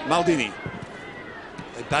 Maldini.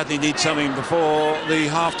 They badly need something before the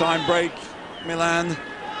half-time break. Milan,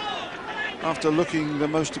 after looking the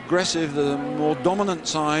most aggressive, the more dominant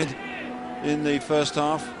side in the first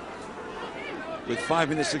half. With 5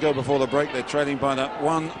 minutes to go before the break, they're trailing by that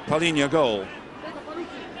one Palinha goal.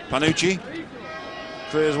 Panucci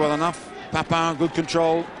clears well enough. Papin, good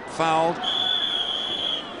control, fouled.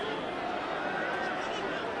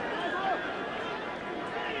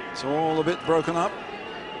 It's all a bit broken up.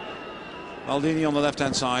 Maldini on the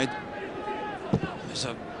left-hand side. There's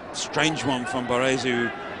a strange one from Baresi, who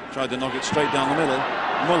tried to knock it straight down the middle.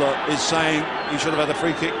 Muller is saying he should have had a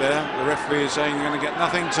free kick there. The referee is saying you're going to get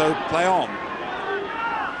nothing, so play on.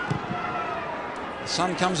 The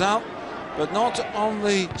sun comes out, but not on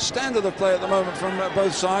the standard of play at the moment from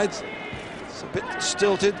both sides. It's a bit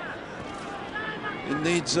stilted. It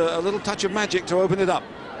needs a little touch of magic to open it up.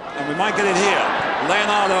 And we might get it here.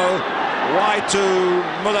 Leonardo, wide to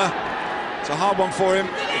Muller. It's a hard one for him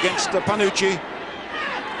against Panucci.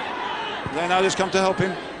 Leonardo's come to help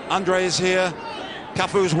him. Andre is here.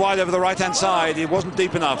 Cafu's wide over the right-hand side. He wasn't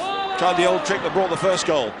deep enough. Tried the old trick that brought the first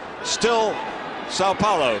goal. Still SãO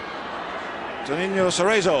Paulo. Toninho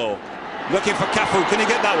Cerezo looking for Cafu. Can he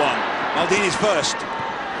get that one? Maldini's first.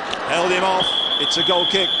 Held him off. It's a goal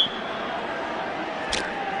kick.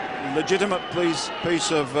 Legitimate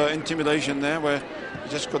piece of intimidation there, where he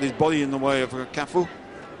just got his body in the way of Cafu.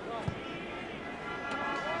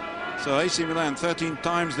 So AC Milan, 13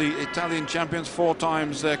 times the Italian champions, 4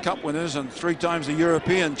 times their cup winners, and 3 times the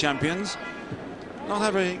European champions. Not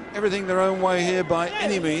having everything their own way here by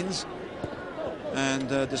any means. And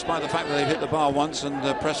despite the fact that they've hit the bar once and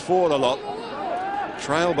pressed forward a lot,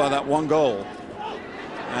 trailed by that one goal.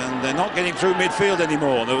 And they're not getting through midfield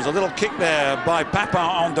anymore. There was a little kick there by Papin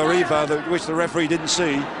on Doriva, which the referee didn't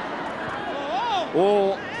see.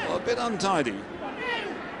 All a bit untidy.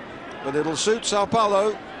 But it'll suit SãO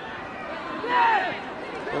Paulo,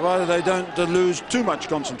 provided they don't lose too much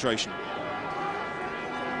concentration.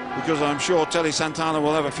 Because I'm sure Telly Santana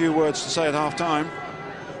will have a few words to say at half-time,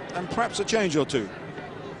 and perhaps a change or two.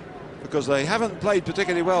 Because they haven't played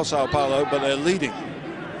particularly well, SãO Paulo, but they're leading.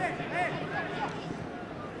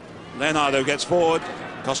 Leonardo gets forward.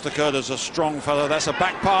 Costa Curta's a strong fellow. That's a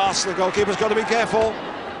back pass. The goalkeeper's got to be careful.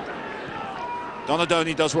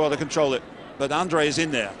 Donadoni does well to control it, but Andre is in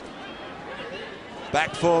there.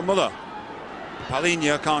 Back for Muller.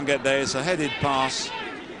 Palinha can't get there. It's a headed pass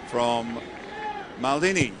from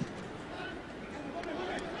Maldini.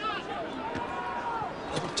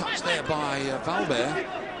 Little touch there by Valbert,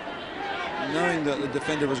 knowing that the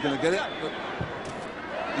defender was going to get it, but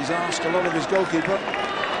he's asked a lot of his goalkeeper,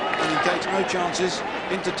 and he takes no chances.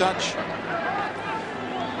 Into touch.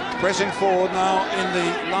 Pressing forward now in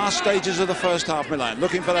the last stages of the first half, Milan,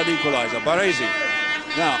 looking for that equaliser. Baresi.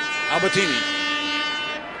 Now, Albertini.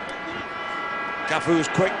 Cafu's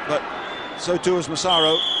quick, but so too is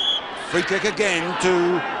Massaro. Free kick again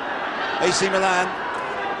to AC Milan.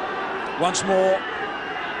 Once more,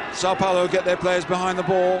 SãO Paulo get their players behind the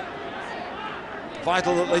ball.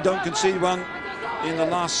 Vital that they don't concede one in the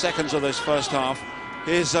last seconds of this first half.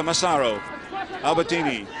 Here's Massaro.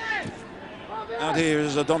 Albertini. Out here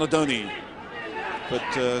is Donadoni. But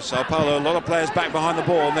SãO Paulo, a lot of players back behind the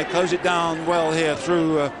ball, and they close it down well here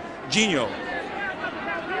through Gino.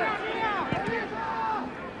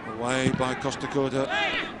 Away by Costa Curta,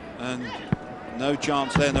 and no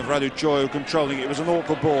chance then of Raducioiu controlling it. It was an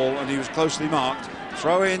awkward ball, and he was closely marked.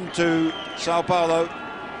 Throw in to SãO Paulo.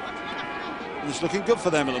 It's looking good for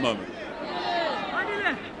them at the moment.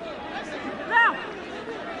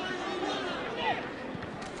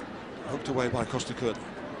 Hooked away by Costa Curta.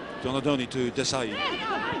 Donadoni to Desai.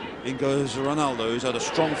 In goes Ronaldo, who's had a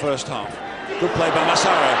strong first half. Good play by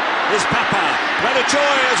Massaro. Here's Papin.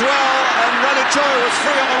 Raducioiu as well, and Raducioiu was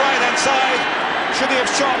free on the right-hand side. Should he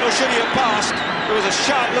have shot or should he have passed? There was a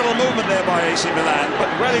sharp little movement there by AC Milan, but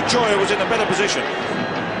Raducioiu was in a better position.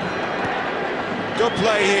 Good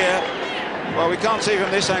play here. Well, we can't see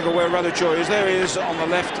from this angle where Raducioiu is. There he is on the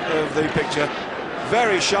left of the picture.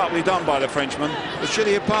 Very sharply done by the Frenchman, but should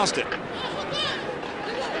he have passed it?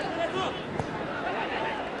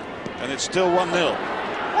 And it's still 1-0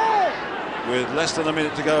 with less than a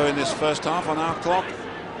minute to go in this first half on our clock.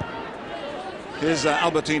 Here's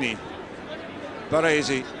Albertini,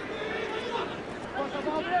 Baresi,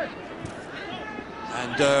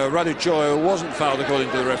 and Raduccio wasn't fouled according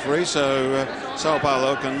to the referee, so SÄO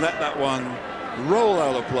Paulo can let that one roll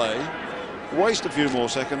out of play, waste a few more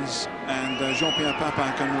seconds, and Jean-Pierre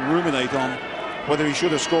Papin can ruminate on whether he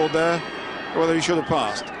should have scored there or whether he should have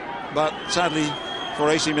passed. But sadly for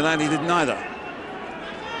AC Milan, he did neither.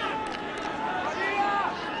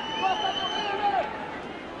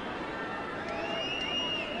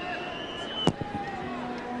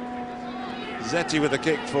 Zetti with the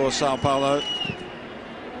kick for SÄO Paulo.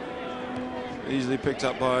 Easily picked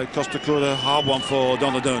up by Costacurta. Hard one for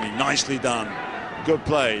Donadoni. Nicely done. Good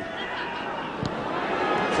play.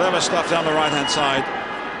 Clever stuff down the right-hand side.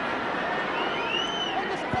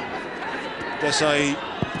 Desai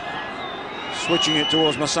switching it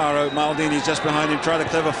towards Massaro. Maldini's just behind him. Tried a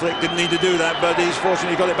clever flick. Didn't need to do that, but he's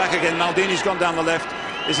fortunately got it back again. Maldini's gone down the left.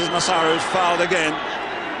 This is Massaro who's fouled again.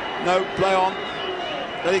 No, play on.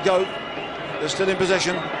 Let it go. They're still in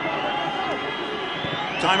possession.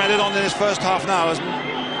 Time added on in this first half now as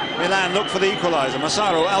Milan look for the equaliser.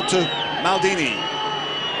 Massaro out to Maldini.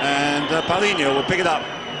 And Paulinho will pick it up.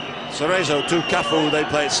 Cerezo to Cafu. They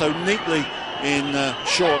play it so neatly in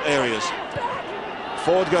short areas.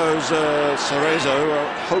 Forward goes Cerezo, a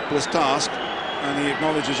hopeless task. And he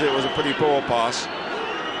acknowledges it was a pretty poor pass.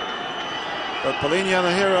 But Paulinho,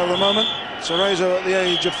 the hero of the moment. Cerezo at the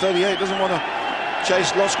age of 38 doesn't want to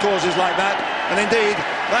chase lost causes like that. And indeed,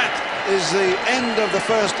 that is the end of the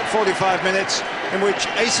first 45 minutes in which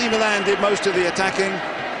AC Milan did most of the attacking.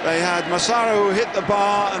 They had Massaro who hit the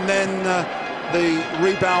bar, and then the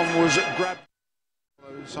rebound was grabbed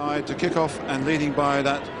side to kick off, and leading by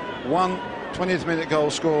that 20th minute goal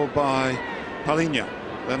scored by Paulinho,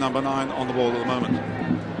 their number 9 on the ball at the moment.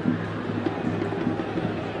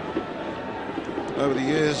 Over the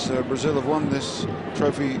years, Brazil have won this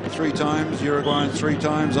trophy 3 times, Uruguay 3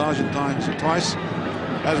 times, Argentine twice.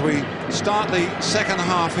 As we start the second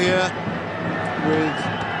half here, with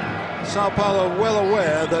SÄO Paulo well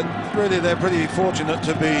aware that really they're pretty fortunate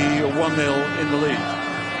to be 1-0 in the lead.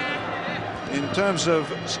 In terms of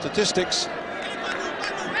statistics,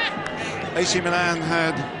 AC Milan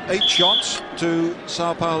had 8 shots to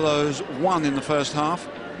SÄO Paulo's 1 in the first half.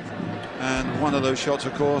 And one of those shots,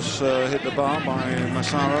 of course, hit the bar by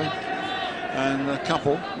Massaro. And a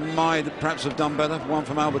couple might perhaps have done better. One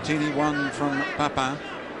from Albertini, one from Papin.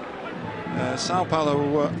 SÄO Paulo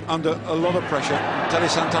were under a lot of pressure. Telly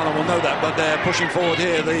Santana will know that, but they're pushing forward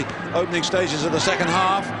here, the opening stages of the second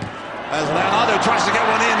half. As Leonardo tries to get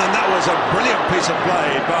one in, and that was a brilliant piece of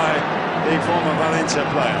play by the former Valencia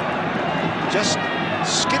player. Just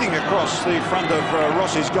skidding across the front of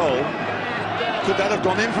Rossi's goal. Could that have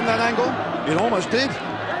gone in from that angle? It almost did.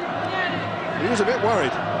 He was a bit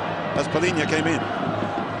worried as Paulinho came in.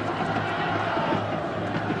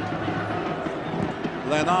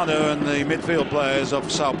 Leonardo and the midfield players of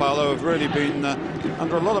SÄO Paulo have really been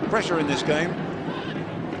under a lot of pressure in this game.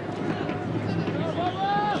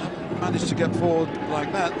 Managed to get forward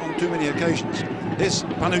like that on too many occasions. Here's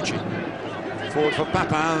Panucci. Forward for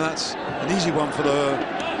Papin. That's an easy one for the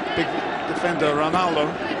big defender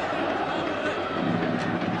Ronaldo.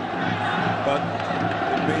 But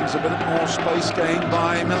it means a bit more space gained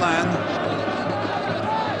by Milan.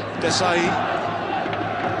 Desai.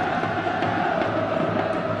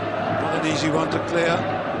 Not an easy one to clear.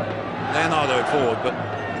 Leonardo forward, but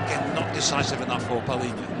again not decisive enough for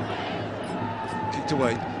Paulinho. Kicked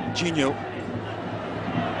away. Gino.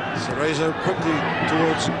 Cerezo quickly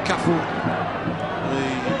towards Cafu, the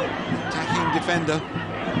attacking defender.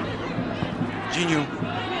 Gino.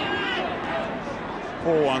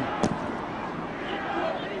 Poor one.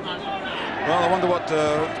 Well, I wonder what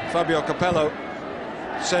Fabio Capello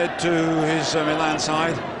said to his Milan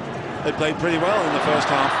side. They played pretty well in the first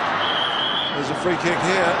half. There's a free kick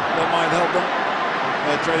here that might help them.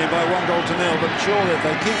 They're trailing by 1-0, but surely if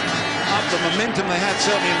they keep up the momentum they had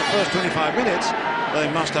certainly in the first 25 minutes,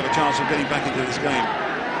 they must have a chance of getting back into this game.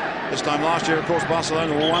 This time last year, of course,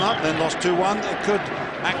 Barcelona were 1-up, then lost 2-1. It could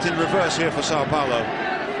act in reverse here for SÄO Paulo.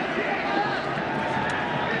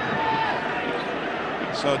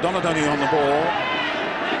 So Donadoni on the ball.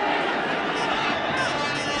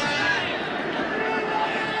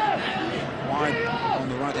 Wide on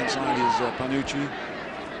the right-hand side is Panucci.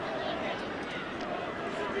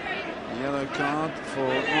 Yellow card for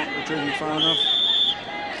not retrieving far enough.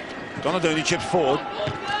 Donadoni chips forward.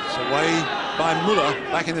 It's away by Müller,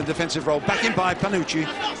 back in the defensive role. Back in by Panucci.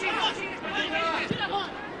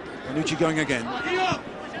 Panucci going again.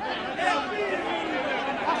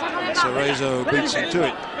 Cerezo beats him to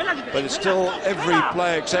it. But it's still every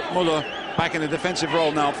player except Müller back in a defensive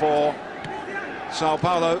role now for SÄO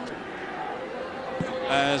Paulo,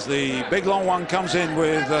 as the big long one comes in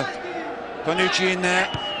with Panucci in there.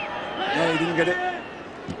 No, he didn't get it.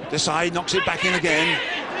 Desai knocks it back in again.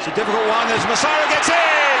 It's a difficult one as Massaro gets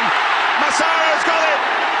in. Massaro's got it.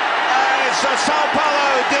 It's SÄO Paulo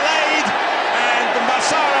delayed, and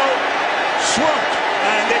Massaro swooped,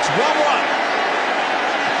 and it's 1-1.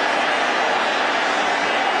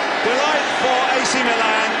 Delight for AC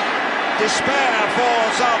Milan, despair for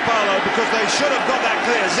SÄO Paulo, because they should have got that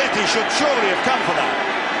clear. Zeti should surely have come for that.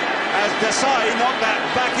 As Desai knocked that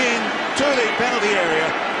back in to the penalty area,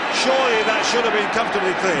 surely that should have been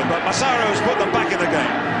comfortably cleared, but Massaro's put them back in the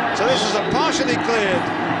game. So this is a partially cleared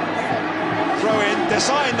throw-in.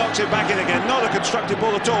 Desai knocks it back in again. Not a constructive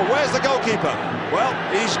ball at all. Where's the goalkeeper? Well,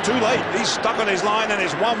 he's too late. He's stuck on his line, and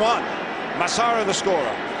it's 1-1. Massaro the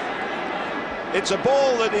scorer. It's a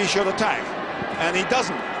ball that he should attack, and he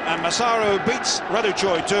doesn't. And Massaro beats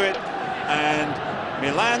Raducoj to it, and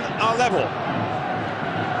Milan are level.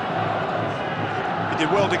 He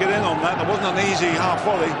did well to get in on that. There wasn't an easy half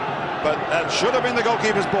volley, but that should have been the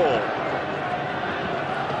goalkeeper's ball.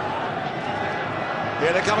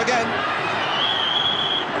 Here they come again.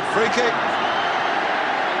 A free kick.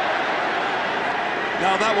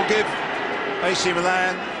 Now that will give AC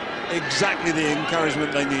Milan exactly the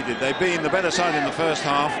encouragement they needed. They've been the better side in the first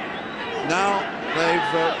half. Now they've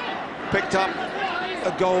picked up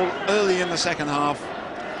a goal early in the second half,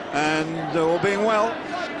 and all being well,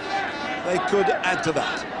 they could add to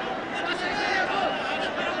that.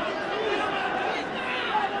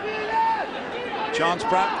 Chance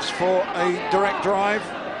perhaps for a direct drive.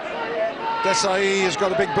 Desai has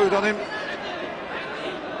got a big boot on him.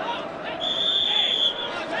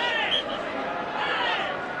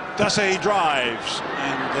 Desai drives,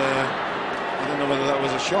 and I don't know whether that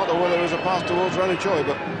was a shot or whether it was a pass towards Raducoj,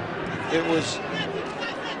 but it was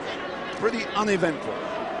pretty uneventful.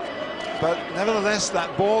 But nevertheless,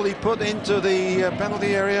 that ball he put into the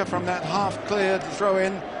penalty area from that half-cleared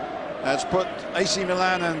throw-in has put AC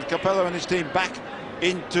Milan and Capello and his team back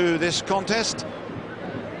into this contest,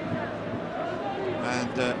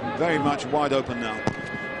 and very much wide open now.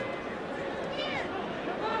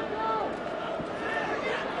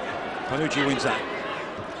 Panucci wins that.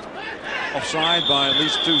 Offside by at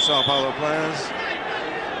least two SÄO Paulo players.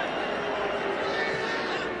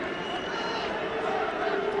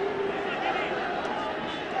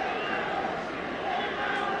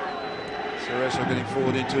 TEREZA getting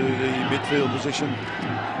forward into the midfield position.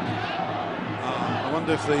 I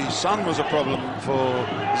wonder if the sun was a problem for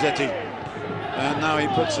Zeti. And now he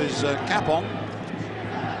puts his cap on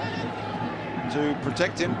to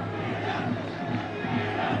protect him.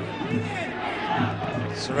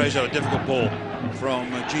 TEREZA, a difficult ball from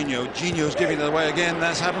Gino. Gino's giving it away again.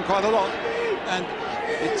 That's happened quite a lot. And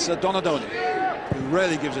it's Donadoni who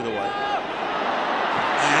rarely gives it away.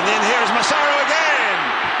 And in here is Massaro again.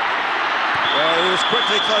 Well, he was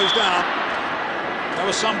quickly closed down. That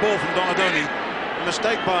was some ball from Donadoni. A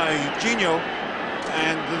mistake by Gino,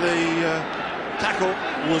 and the tackle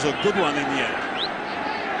was a good one in the end.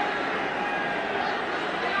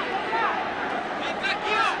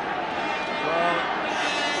 Well,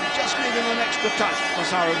 just needed an extra touch,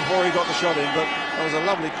 Massaro, before he got the shot in, but that was a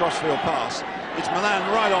lovely crossfield pass. It's Milan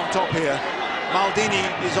right on top here. Maldini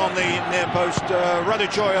is on the near post.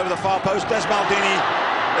 Raducoj over the far post. There's Maldini.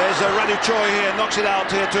 There's Raducoj here, knocks it out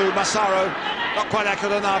here to Massaro. Not quite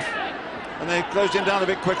accurate enough. And they closed him down a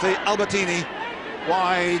bit quickly. Albertini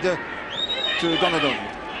wide to Donadoni.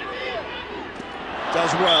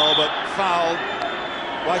 Does well, but fouled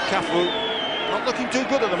by Cafu. Not looking too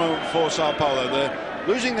good at the moment for SÄO Paulo. They're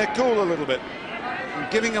losing their cool a little bit and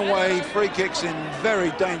giving away free kicks in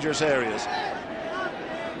very dangerous areas.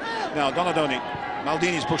 Now Donadoni.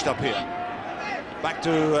 Maldini's pushed up here. Back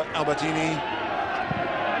to Albertini.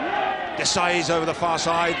 Desai's over the far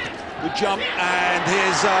side. Good jump, and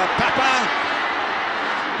here's Papin.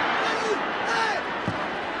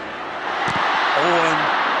 Oh, and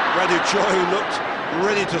Raducoj looked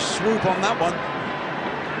ready to swoop on that one.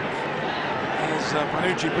 As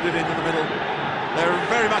Panucci put it into the middle. They're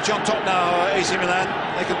very much on top now, AC Milan.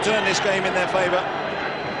 They can turn this game in their favour.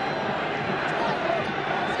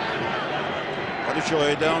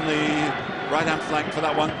 Raducoj down the right-hand flank for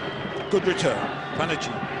that one. Good return.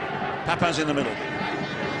 Panucci. Papin's in the middle. A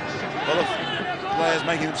lot of players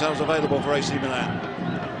making themselves available for AC Milan.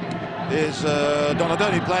 Here's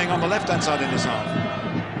Donadoni playing on the left-hand side in this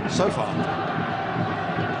half. So far.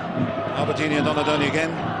 Albertini and Donadoni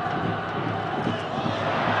again.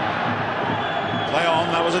 Play on,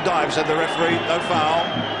 that was a dive, said the referee. No foul.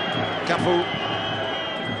 Cafu.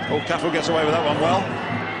 Oh, Cafu gets away with that one well.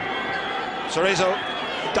 Cerezo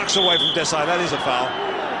ducks away from Desai. That is a foul.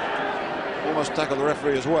 Almost tackled the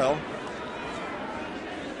referee as well.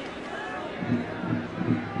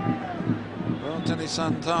 Well, Tony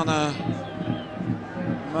Santana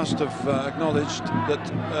must have acknowledged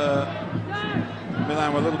that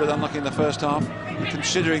Milan were a little bit unlucky in the first half,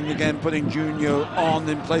 considering again putting Junior on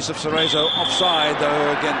in place of Cerezo. Offside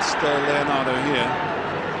though against Leonardo here.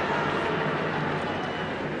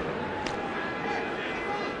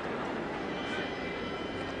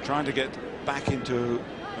 Trying to get back into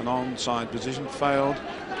an onside position, failed.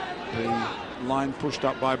 The line pushed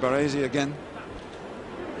up by Baresi again.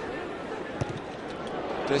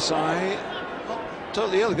 Desai, not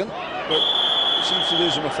totally elegant, but seems to do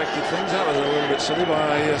some effective things. That was a little bit silly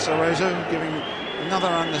by Cerezo, giving another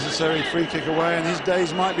unnecessary free kick away, and his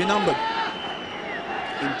days might be numbered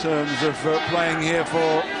in terms of playing here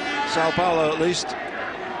for SÄO Paulo at least.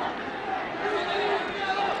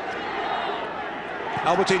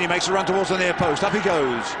 Albertini makes a run towards the near post. Up he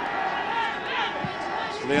goes.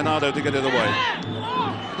 It's Leonardo to get it away.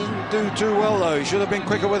 Doesn't do too well though. He should have been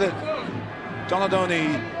quicker with it.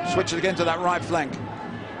 Donadoni switches again to that right flank.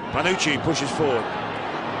 Panucci pushes forward.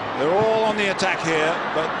 They're all on the attack here,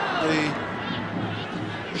 but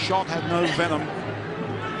the shot had no venom.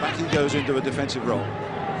 Back he goes into a defensive role.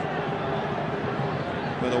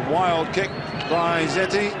 With a wild kick by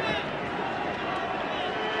Zetti.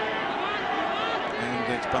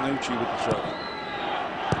 It's Panucci with the throw.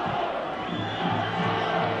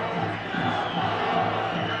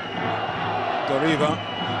 Doriva.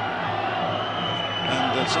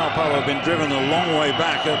 And SÄO Paulo have been driven a long way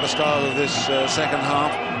back at the start of this second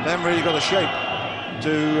half. They haven't really got a shape to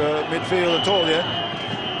midfield at all yet.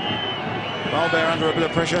 Valber under a bit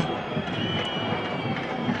of pressure.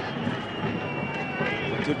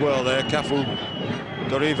 Did well there. Cafu,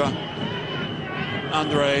 Doriva,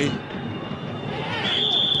 Andre.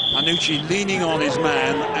 Panucci leaning on his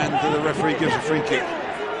man, and the referee gives a free kick.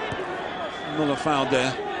 Not a foul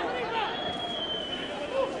there.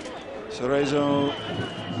 Cerezo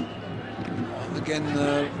again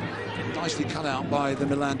nicely cut out by the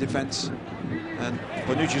Milan defence, and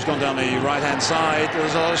Panucci's gone down the right-hand side.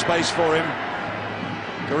 There's a lot of space for him.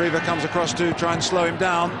 Doriva comes across to try and slow him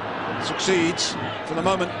down, succeeds for the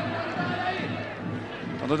moment.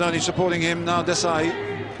 Donadoni supporting him now. Desai.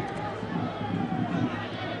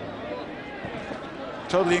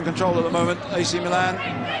 Totally in control at the moment, AC Milan,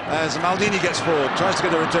 as Maldini gets forward, tries to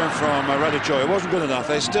get a return from Radicchio. It wasn't good enough.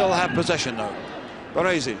 They still have possession though.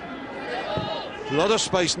 Baresi. A lot of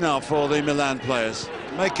space now for the Milan players,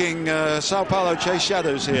 making SÄO Paulo chase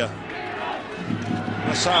shadows here.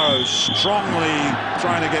 Massaro strongly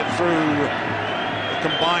trying to get through a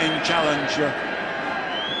combined challenge of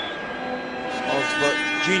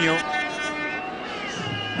Gino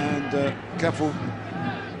and Cafu.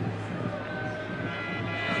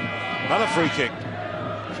 Another free kick.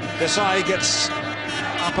 Desai gets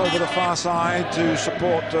up over the far side to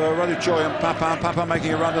support Radicchio and Papa. Papa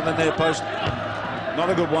making a run to the near post. Not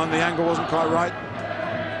a good one. The angle wasn't quite right.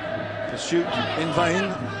 Pursuit in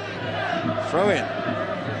vain. Throw in.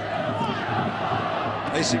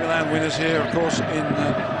 AC Milan winners here, of course, in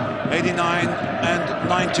 89 and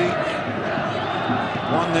 90.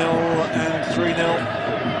 1-0 and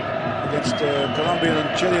 3-0 against Colombian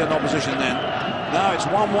and Chilean opposition then. Now it's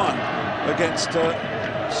 1-1 against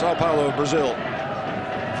SÄO Paulo of Brazil.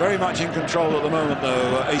 Very much in control at the moment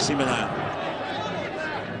though, AC Milan.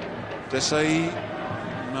 Desai,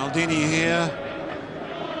 Maldini here.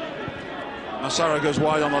 Massaro goes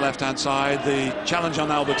wide on the left-hand side. The challenge on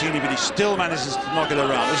Albertini, but he still manages to knock it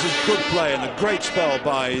around. This is good play and a great spell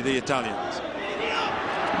by the Italians.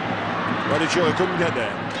 Radicchio couldn't get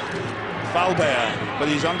there. Valber, but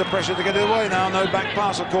he's under pressure to get it away now. No back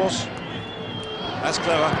pass, of course. That's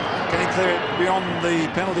clever. Can he clear it beyond the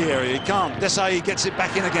penalty area? He can't. Desai gets it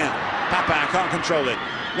back in again. Papa can't control it.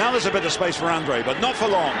 Now there's a bit of space for Andre, but not for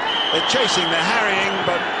long. They're chasing, they're harrying,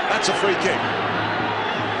 but that's a free kick.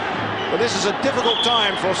 But this is a difficult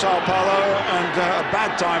time for SÄO Paulo, and a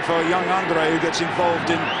bad time for young Andre, who gets involved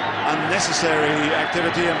in unnecessary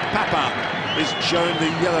activity, and Papa is shown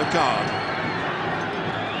the yellow card.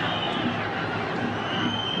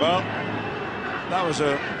 Well, that was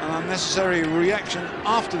an unnecessary reaction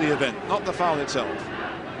after the event, not the foul itself.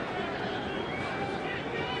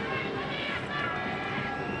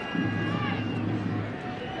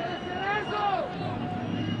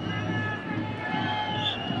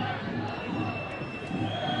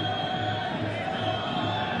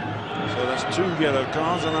 2 yellow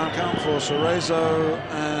cards, and I'll count for Cerezo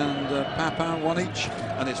and Papin, 1 each.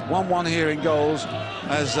 And it's 1-1 here in goals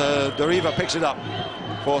as Deriva picks it up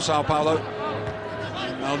for SÄO Paulo.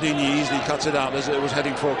 Maldini easily cuts it out as it was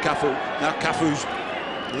heading for Cafu. Now Cafu's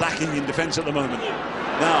lacking in defence at the moment.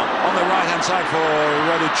 Now, on the right-hand side for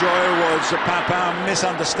Raducioy was Papin,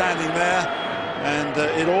 misunderstanding there, and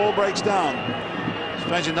it all breaks down.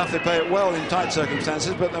 Strange enough, they play it well in tight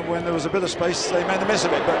circumstances, but then when there was a bit of space, they made a miss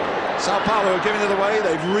of it. But SÄO Paulo are giving it away.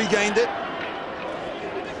 They've regained it.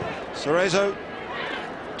 Cerezo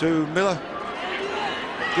to Miller.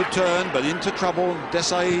 Good turn, but into trouble.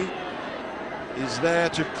 Desai is there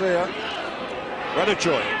to clear.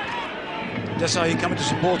 Raducioy. Desai coming to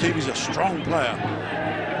support him. He's a strong player.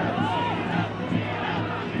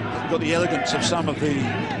 Got the elegance of some of the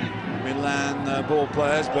Milan ball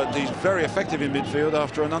players, but he's very effective in midfield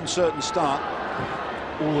after an uncertain start.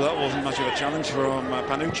 Oh, that wasn't much of a challenge from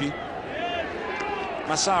Panucci.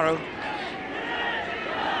 Massaro.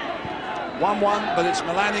 1-1, but it's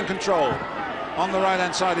Milan in control. On the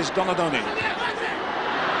right-hand side is Donadoni.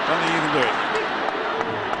 Don't think you can do it.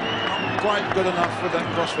 Not quite good enough with that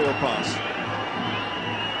crossfield pass.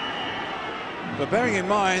 But bearing in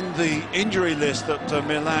mind the injury list that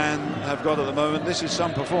Milan have got at the moment, this is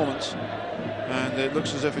some performance. And it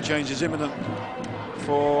looks as if a change is imminent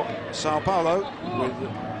for SÄO Paulo, with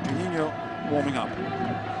Juninho warming up.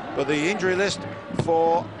 But the injury list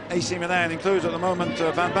for AC Milan includes at the moment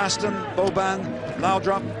Van Basten, Boban,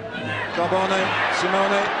 Laudrup, Carbone,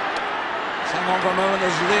 Simone. Hang on for a moment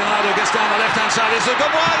as Leonardo gets down the left-hand side. It's a good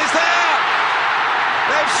one, it's there!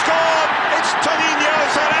 They've scored! It's Toninho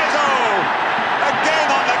Cerezo! Again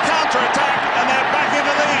on the counter-attack, and they're back in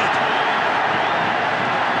the lead.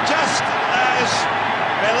 Just as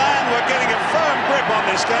Milan were getting a firm grip on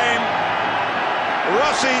this game,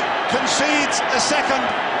 Rossi concedes a second.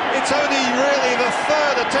 It's only really the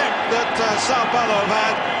third attempt that SÄO Paulo have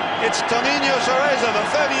had. It's Toninho Cerezo, the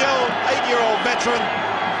 38-year-old veteran,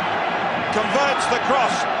 converts the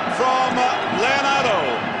cross from Leonardo.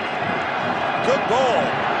 Good ball.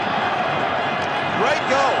 Great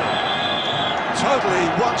goal. Totally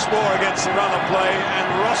once more against the run of play, and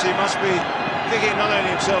Rossi must be kicking not only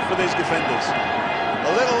himself but his defenders.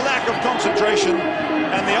 A little lack of concentration,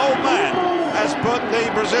 and the old man has put the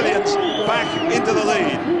Brazilians back into the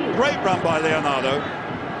lead. Great run by Leonardo,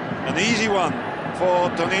 an easy one for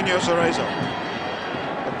Toninho Cerezo,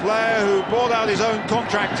 a player who bought out his own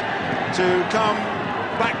contract to come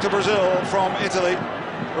back to Brazil from Italy,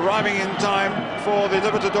 arriving in time for the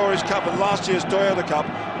Libertadores Cup and last year's Toyota Cup.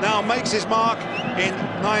 Now makes his mark in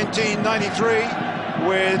 1993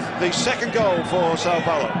 with the second goal for SÄO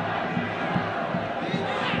Paulo.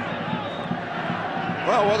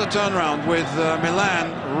 Well, what a turnaround with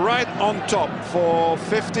Milan right on top for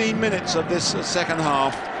 15 minutes of this second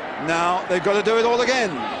half. Now they've got to do it all again.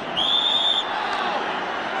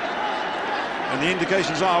 And the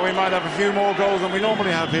indications are we might have a few more goals than we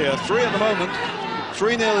normally have here. 3 at the moment.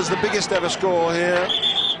 3-0 is the biggest ever score here,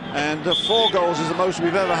 and 4 goals is the most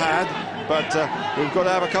we've ever had. But we've got to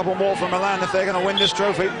have a couple more from Milan if they're going to win this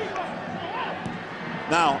trophy.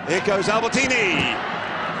 Now, here goes Albertini.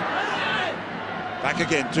 Back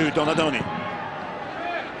again to Donadoni.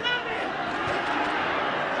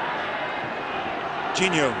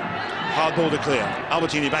 Gino, hard ball to clear.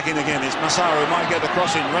 Albertini back in again. It's Massaro might get the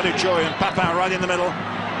cross in. Raducioy and Papin right in the middle.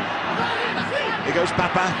 Here goes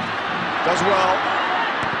Papin. Does well.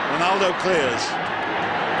 Ronaldo clears.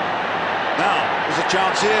 Now, there's a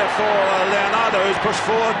chance here for Leonardo, who's pushed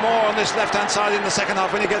forward more on this left-hand side in the second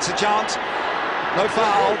half when he gets a chance. No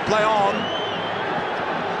foul, play on.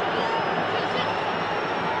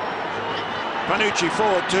 Panucci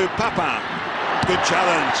forward to Papin. Good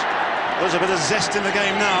challenge. There's a bit of zest in the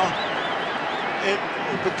game now. It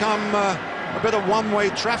become a bit of one-way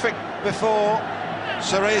traffic before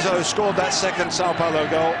Cerezo scored that second SÄO Paulo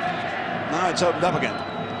goal. Now it's opened up again.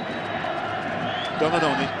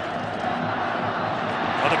 Donadoni.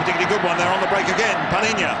 Not a particularly good one there on the break again.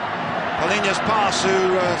 Palinha's pass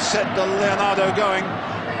who set the Leonardo going.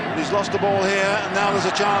 He's lost the ball here, and now there's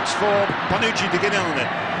a chance for Panucci to get in on it.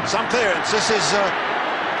 Some clearance. This is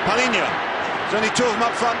Palinha. There's only 2 of them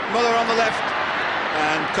up front. Muller on the left,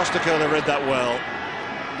 and Costa Curta read that well.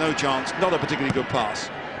 No chance. Not a particularly good pass.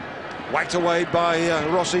 Whacked away by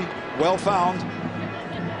Rossi. Well found.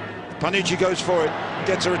 Panucci goes for it.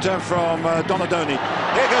 Gets a return from Donadoni.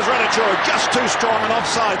 Here goes Raducioy, just too strong and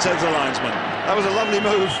offside, says the linesman. That was a lovely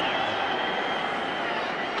move.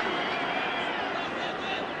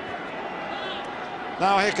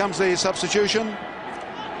 Now here comes the substitution.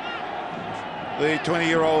 The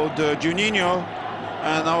 20-year-old Juninho,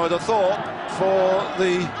 and I would have thought for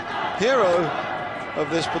the hero of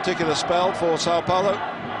this particular spell for SÄO Paulo,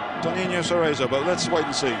 Toninho Cerezo, but let's wait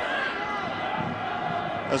and see.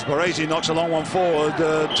 As Baresi knocks a long one forward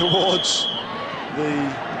towards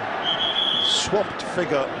the swamped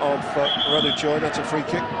figure of Raducoj. That's a free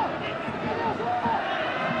kick.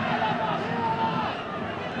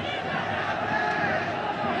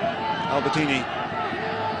 Albertini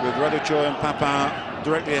with Raducoj and Papin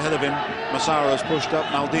directly ahead of him. Massaro's pushed up.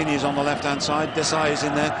 Maldini is on the left-hand side. Desai is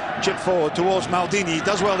in there. Chip forward towards Maldini. He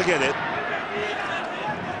does well to get it.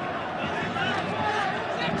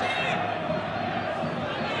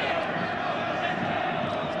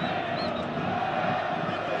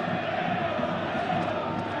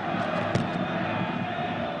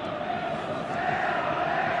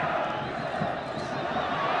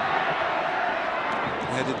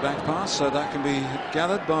 Headed back pass, so that can be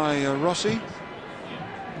gathered by Rossi.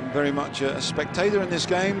 Very much a spectator in this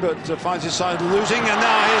game, but finds his side losing, and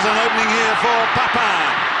now here's an opening here for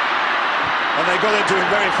Papin, and they got into him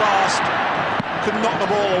very fast. Couldn't knock the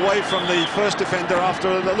ball away from the first defender after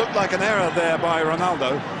it looked like an error there by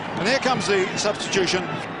Ronaldo. And here comes the substitution.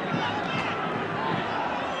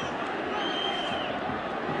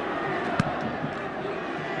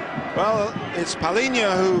 Well, it's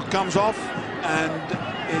Palhinha who comes off, and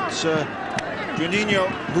it's Juninho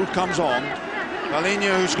who comes on.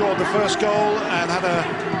 Palhinha, who scored the first goal and had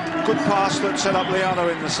a good pass that set up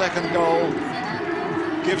Leano in the second goal,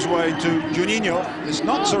 gives way to Juninho. It's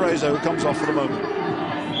not Cerezo who comes off for the moment.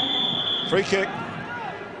 Free kick.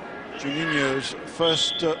 Juninho's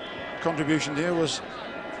first contribution here was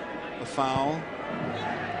a foul.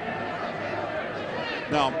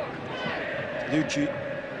 Now, Lucci,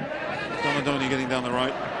 Donadoni getting down the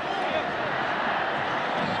right.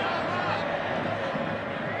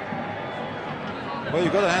 Well,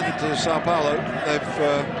 you've got to hand it to SÄO Paulo. They've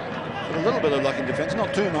had a little bit of luck in defence,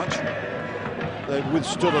 not too much. They've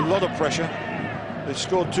withstood a lot of pressure. They've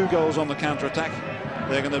scored 2 goals on the counter-attack.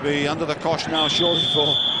 They're going to be under the cosh now, surely, for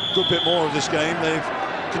a good bit more of this game. They've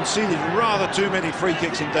conceded rather too many free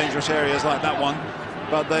kicks in dangerous areas like that one,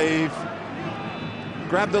 but they've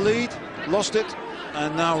grabbed the lead, lost it,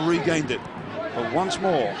 and now regained it. But once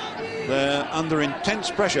more, they're under intense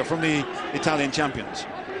pressure from the Italian champions.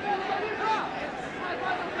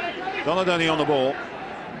 Donadoni on the ball.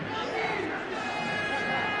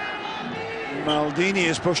 Maldini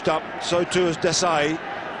is pushed up, so too is Desai.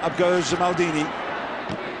 Up goes Maldini.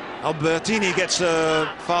 Albertini gets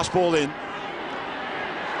a fast ball in.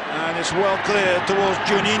 And it's well cleared towards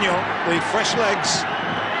Juninho, the fresh legs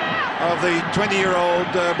of the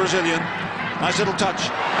 20-year-old Brazilian. Nice little touch.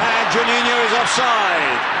 And Juninho is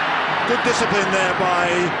offside. Good discipline there by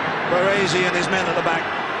Baresi and his men at the back.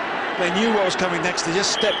 They knew what was coming next. They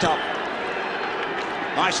just stepped up.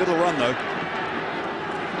 Nice little run, though.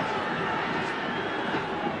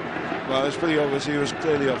 Well, it's pretty obvious he was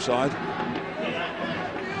clearly offside.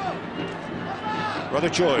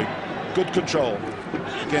 Raducoj, good control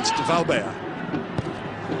against Valbert.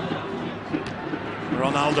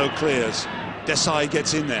 Ronaldo clears. Desai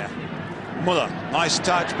gets in there. Muller, nice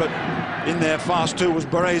touch, but in there fast too was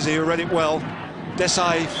Baresi, who read it well.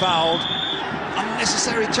 Desai fouled.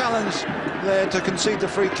 Unnecessary challenge there to concede the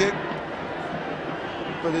free kick,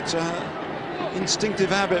 but it's an instinctive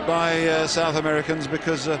habit by South Americans,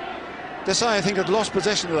 because Desai, I think, had lost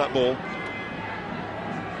possession of that ball.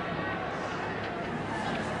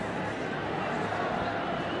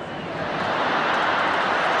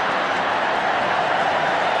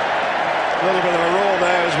 A little bit of a roar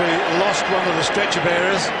there as we lost one of the stretcher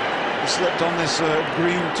bearers. He slipped on this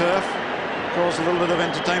green turf, caused a little bit of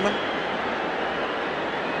entertainment.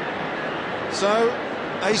 So,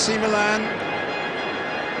 AC Milan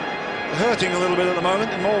hurting a little bit at the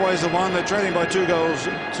moment, in more ways than one. They're trailing by 2 goals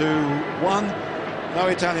to 1. No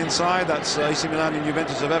Italian side, that's AC Milan and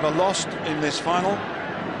Juventus, have ever lost in this final.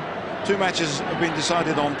 2 matches have been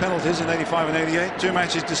decided on penalties in 85 and 88. 2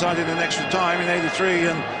 matches decided in extra time in 83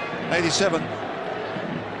 and 87.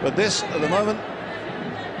 But this, at the moment,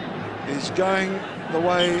 is going the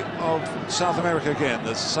way of South America again.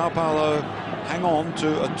 As SÄO Paulo hang on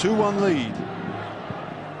to a 2-1 lead.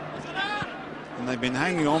 And they've been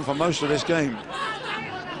hanging on for most of this game.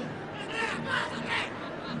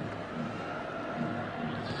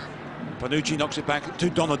 Panucci knocks it back to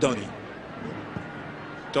Donadoni.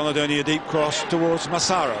 Donadoni, a deep cross towards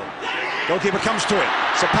Massaro. Goalkeeper comes to it.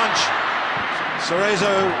 It's a punch.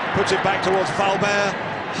 Cerezo puts it back towards Valbert.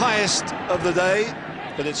 Highest of the day,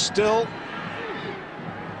 but it's still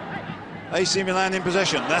AC Milan in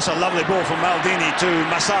possession. That's a lovely ball from Maldini to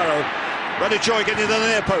Massaro. Raducoj getting to the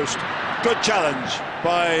near post. Good challenge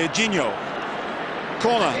by Gino.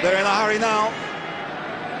 corner. They're in a hurry now.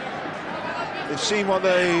 They've seen what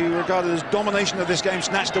they regarded as domination of this game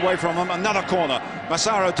snatched away from them. Another corner.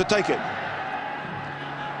 Massaro to take it.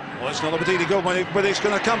 Well, it's not a particularly good one, but it's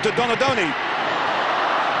going to come to Donadoni.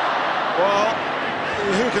 Well,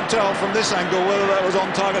 who can tell from this angle whether that was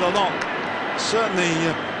on target or not? Certainly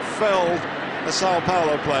felled the SÄO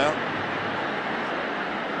Paulo player.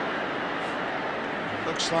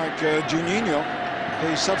 Looks like Juninho,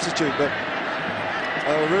 the substitute, but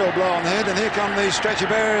a real blow on the head. And here come the stretcher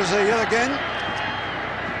bearers yet again.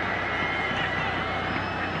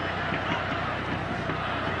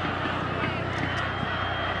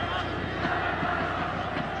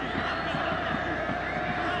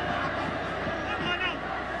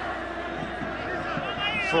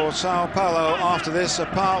 For SÄO Paulo after this,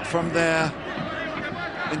 apart from their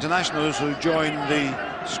internationals who joined the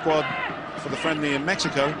squad for the friendly in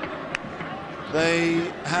Mexico, they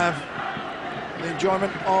have the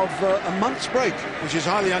enjoyment of a month's break, which is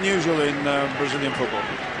highly unusual in Brazilian football.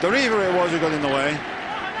 Deriva it was who got in the way.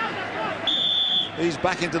 He's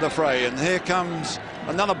back into the fray, and here comes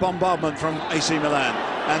another bombardment from AC Milan.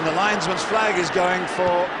 And the linesman's flag is going for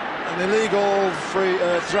an illegal free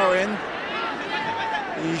throw-in.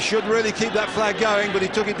 He should really keep that flag going, but he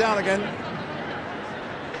took it down again.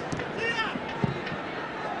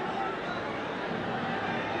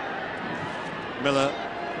 Miller,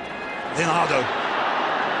 Leonardo,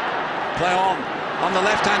 play on the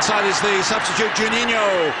left-hand side is the substitute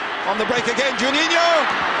Juninho, on the break again, Juninho!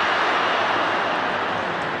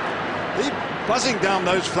 He's buzzing down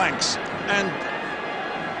those flanks, and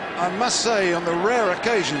I must say on the rare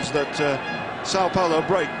occasions that SÄO Paulo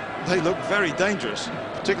break, they look very dangerous,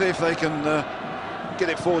 particularly if they can get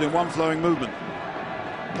it forward in one flowing movement.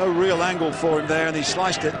 No real angle for him there, and he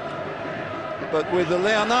sliced it. But with the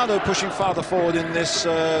Leonardo pushing farther forward in this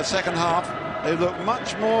second half, they look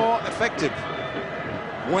much more effective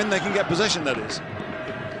when they can get possession, that is,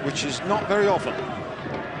 which is not very often.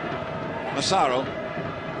 Massaro.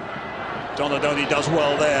 Donadoni does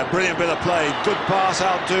well there. Brilliant bit of play. Good pass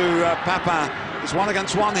out to Papin. It's 1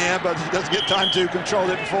 against 1 here, but he doesn't get time to control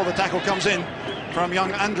it before the tackle comes in from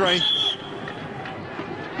young Andre.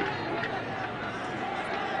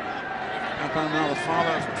 Papin, now the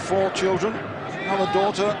father of 4 children. Another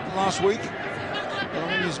daughter last week. But I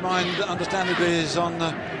think his mind, understandably, is on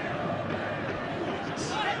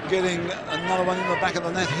getting another one in the back of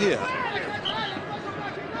the net here.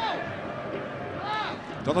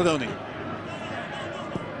 Donadoni.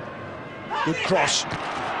 Good cross.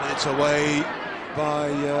 And it's away by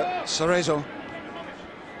Cerezo.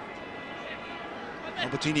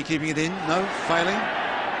 Albertini keeping it in. No, failing.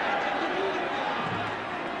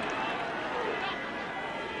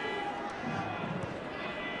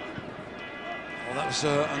 Well, that was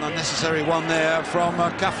an unnecessary one there from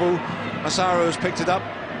Cafu. Massaro's picked it up,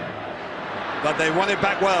 but they won it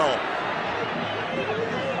back well.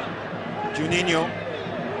 Juninho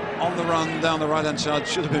on the run down the right-hand side.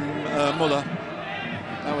 Should have been Muller.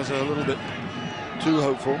 That was a little bit too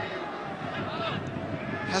hopeful.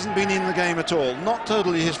 Hasn't been in the game at all. Not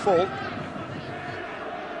totally his fault.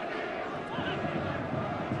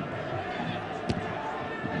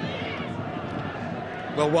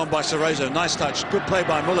 Well won by Cerezo. Nice touch. Good play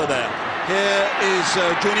by Muller there. Here is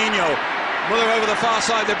Juninho. Muller over the far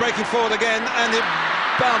side. They're breaking forward again, and it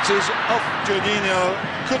bounces off Juninho.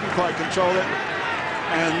 Couldn't quite control it,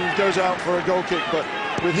 and goes out for a goal kick. But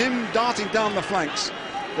with him darting down the flanks,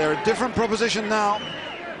 they're a different proposition now.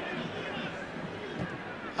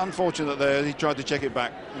 Unfortunate there, he tried to check it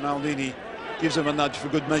back. Maldini gives him a nudge for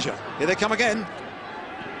good measure. Here they come again.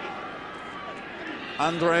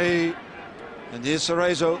 Andre, and here's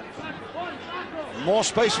Cerezo. More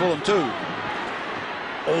space for them too.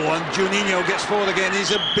 Oh, and Juninho gets forward again.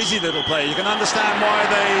 He's a busy little player. You can understand why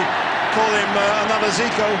they call him another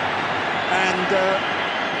Zico. And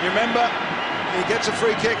remember, he gets a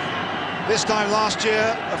free kick. This time last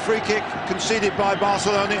year, a free kick conceded by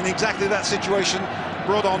Barcelona in exactly that situation,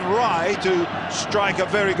 brought on Rai to strike a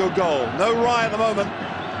very good goal. No Rai at the moment,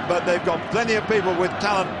 but they've got plenty of people with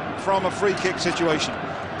talent from a free kick situation.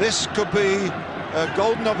 This could be a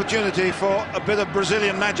golden opportunity for a bit of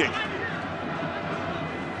Brazilian magic.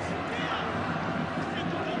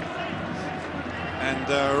 And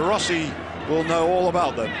Rossi will know all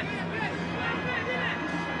about them.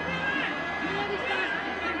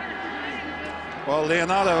 Well,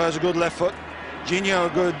 Leonardo has a good left foot, Gino a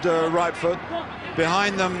good right foot.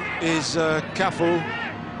 Behind them is Cafu.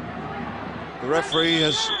 The referee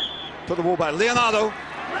has put the ball back. Leonardo.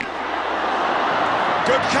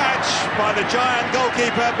 Good catch by the giant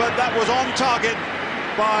goalkeeper, but that was on target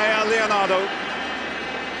by Leonardo.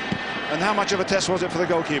 And how much of a test was it for the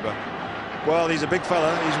goalkeeper? Well, he's a big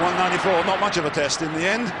fella. He's 194. Not much of a test in the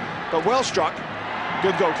end, but well struck.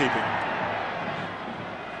 Good goalkeeping.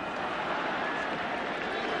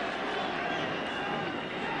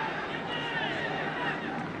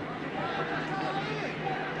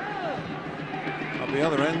 At the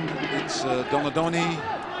other end, it's Donadoni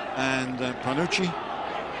and Panucci.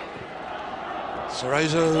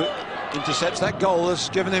 Cerezo intercepts that goal, has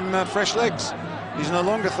given him fresh legs. He's no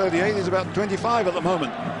longer 38, he's about 25 at the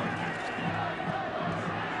moment.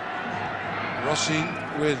 Rossi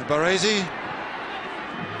with Baresi.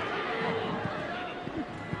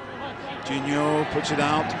 Gigno puts it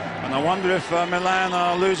out, and I wonder if Milan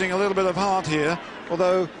are losing a little bit of heart here,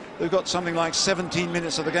 although they've got something like 17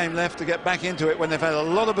 minutes of the game left to get back into it when they've had a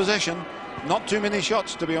lot of possession. Not too many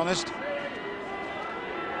shots, to be honest.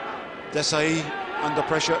 Desai under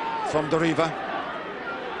pressure from Deriva.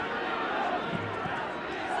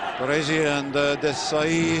 Baresi and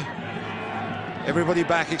Desai. Everybody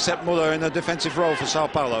back except Muller in a defensive role for SÄO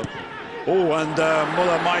Paulo. Oh, and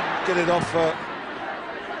Muller might get it off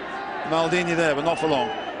Maldini there, but not for long.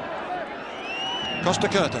 Costa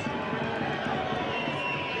Curta.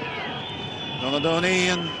 Donadoni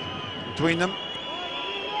and between them.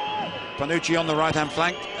 Panucci on the right-hand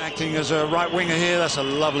flank, acting as a right winger here. That's a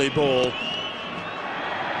lovely ball.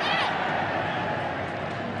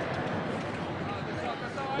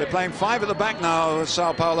 They're playing 5 at the back now,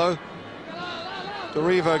 SÄO Paulo.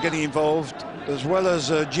 Deriva getting involved, as well as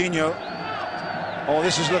Gigno. Oh,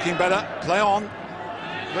 this is looking better. Play on.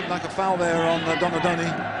 Looked like a foul there on Donadoni.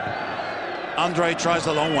 Andre tries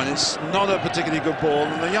the long one. It's not a particularly good ball,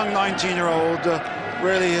 and the young 19-year-old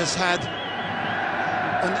really has had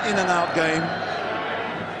an in-and-out game,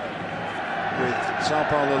 with SÄO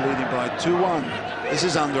Paulo leading by 2-1. This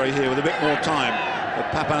is Andre here with a bit more time, but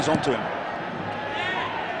Papin's onto him.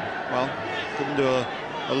 Well, couldn't do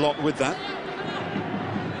a lot with that.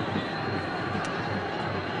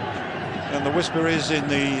 And the whisper is in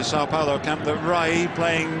the SÄO Paulo camp that Rai,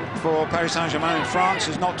 playing for Paris Saint-Germain in France,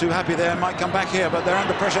 is not too happy there, might come back here, but they're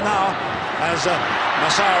under pressure now as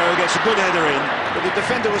Massaro gets a good header in, but the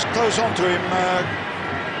defender was close onto him,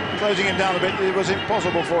 closing him down a bit. It was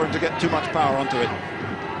impossible for him to get too much power onto it.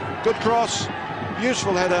 Good cross,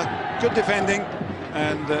 useful header, good defending,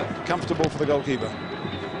 and comfortable for the goalkeeper.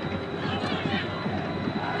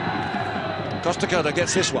 Costa Curta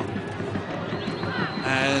gets this one.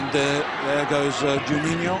 And there goes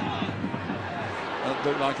Juninho. That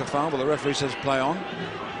looked like a foul, but the referee says play on.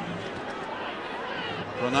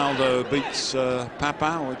 Ronaldo beats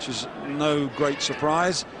Papin, which is no great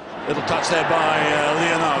surprise. Little touch there by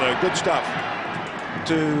Leonardo. Good stuff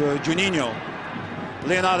to Juninho.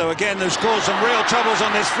 Leonardo again, who's caused some real troubles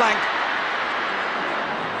on this flank.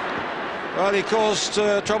 Well, he caused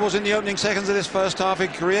troubles in the opening seconds of this first half. He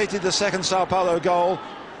created the second SÄO Paulo goal.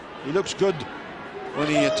 He looks good when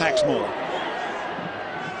he attacks more.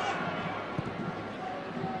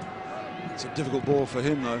 It's a difficult ball for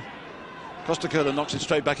him, though. Costa Curta knocks it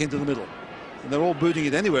straight back into the middle. And they're all booting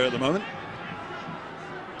it anywhere at the moment.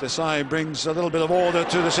 Desai brings a little bit of order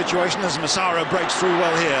to the situation as Massaro breaks through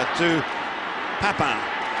well here to Papin.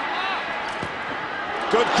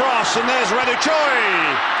 Good cross, and there's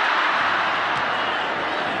Raducoi.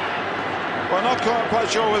 Well, not quite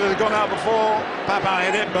sure whether they'd gone out before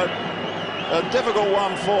Papin hit it, but a difficult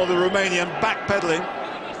one for the Romanian, backpedaling.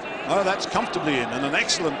 Oh, that's comfortably in, and an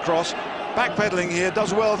excellent cross. Backpedaling here,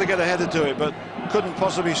 does well to get a header to it, but couldn't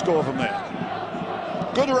possibly score from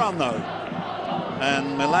there. Good run, though.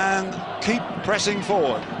 And Milan keep pressing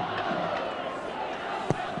forward.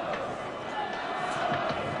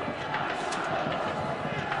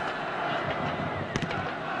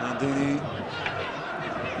 Maldini.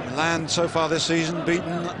 Milan so far this season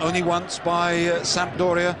beaten only once by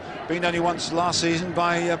Sampdoria, beaten only once last season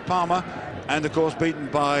by Parma, and of course beaten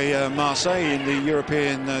by Marseille in the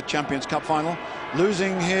European Champions Cup final,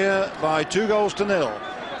 losing here by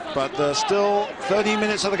 2-0. But there's still 30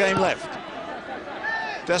 minutes of the game left.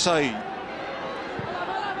 Desai.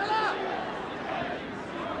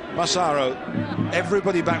 Massaro.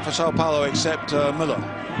 Everybody back for SÄO Paulo except Muller.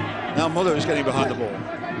 Now Muller is getting behind the ball.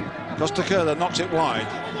 Costa Curta knocks it wide.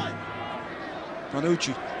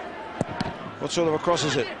 Panucci. What sort of a cross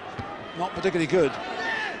is it? Not particularly good.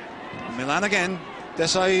 Milan again.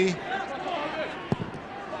 Desai.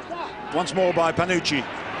 Once more by Panucci.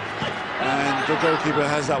 And the goalkeeper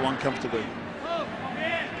has that one comfortably.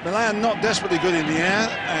 Milan not desperately good in the air,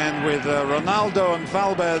 and with Ronaldo and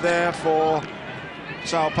Valber there for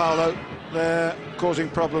SÄO Paulo, they're causing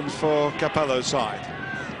problems for Capello's side.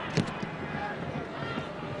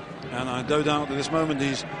 And I no doubt at this moment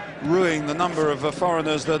he's ruining the number of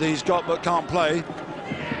foreigners that he's got but can't play.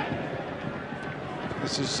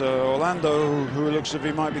 This is Orlando, who looks as if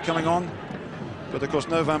he might be coming on. But of course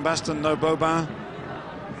no Van Basten, no Boban,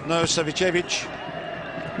 no Savicevic.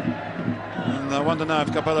 And I wonder now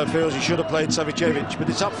if Capello feels he should have played Savicevic. But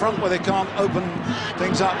it's up front where they can't open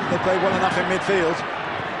things up. They play well enough in midfield.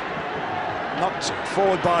 Knocked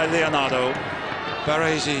forward by Leonardo.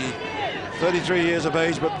 Baresi, 33 years of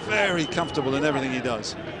age, but very comfortable in everything he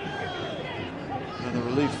does. And a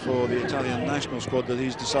relief for the Italian national squad that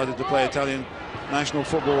he's decided to play Italian national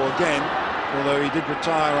football again, although he did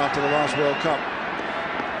retire after the last World Cup.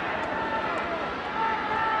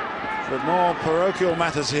 But more parochial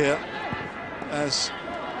matters here, as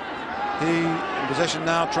he, in possession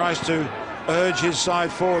now, tries to urge his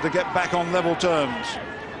side forward to get back on level terms.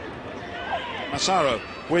 Massaro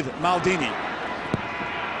with Maldini.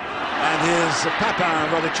 And here's Papin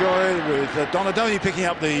Rodichoy with Donadoni picking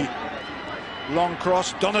up the long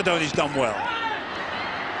cross. Donadoni's done well.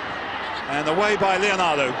 And away by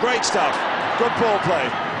Leonardo. Great stuff. Good ball play.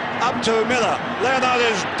 Up to Miller.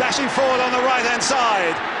 Leonardo's dashing forward on the right-hand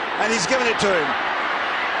side. And he's given it to him.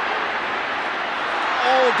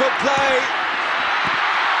 Oh, good play.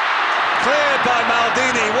 Cleared by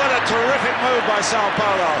Maldini. What a terrific move by SãO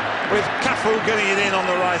Paulo, with Cafu getting it in on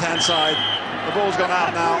the right-hand side. The ball's gone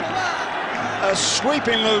out now. A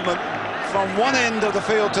sweeping movement from one end of the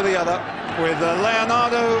field to the other, with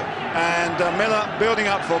Leonardo and Miller building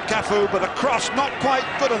up for Cafu, but the cross not quite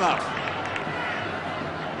good enough.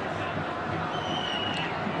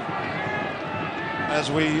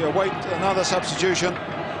 As we await another substitution,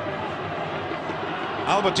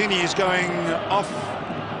 Albertini is going off,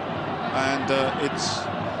 and it's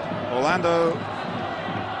Orlando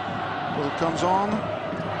who comes on.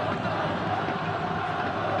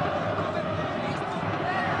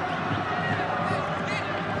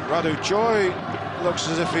 Radu Choi looks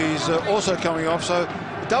as if he's also coming off, so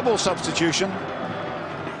double substitution.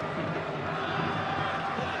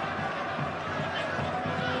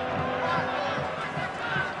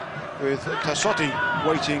 With Tassotti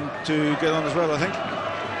waiting to get on as well, I think.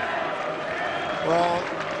 Well,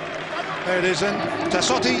 there it is then.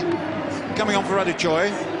 Tassotti coming on for Radu Choi.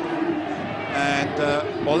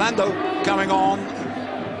 And Orlando coming on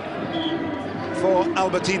for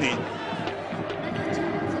Albertini.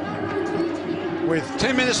 With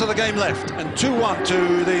 10 minutes of the game left and 2-1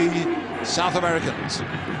 to the South Americans.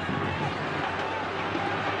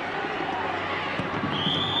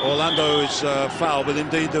 Orlando's foul, but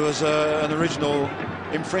indeed there was an original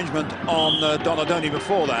infringement on Donadoni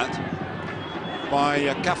before that by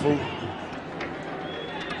Cafu.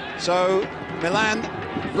 So Milan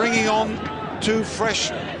bringing on two fresh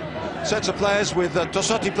sets of players, with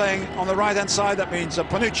Tassotti playing on the right-hand side. That means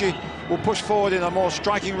Panucci will push forward in a more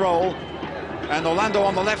striking role, and Orlando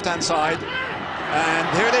on the left-hand side. And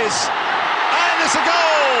here it is. And it's a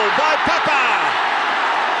goal by Papa.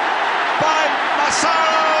 By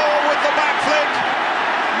Massaro with the back flick.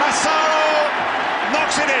 Massaro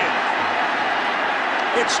knocks it in.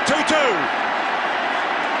 It's 2-2.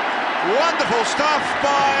 Wonderful stuff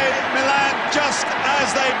by Milan, just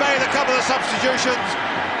as they made a couple of substitutions,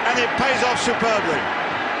 and it pays off superbly.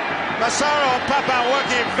 Massaro and Papin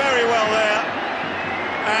working very well there.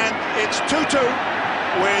 And it's 2-2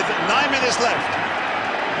 with 9 minutes left.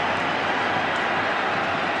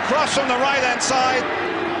 Cross from the right-hand side.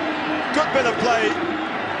 Good bit of play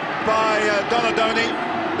by Donadoni.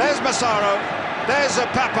 There's Massaro. There's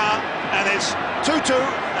Papin. And it's 2-2.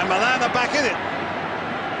 And Milan are back in it.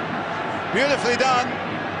 Beautifully done.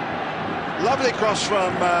 Lovely cross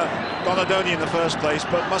from Donadoni in the first place.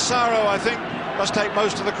 But Massaro, I think, must take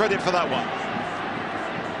most of the credit for that one.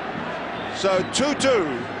 So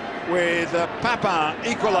 2-2 with Papin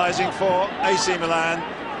equalising for AC Milan.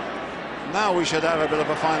 Now we should have a bit of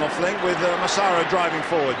a final fling with Massaro driving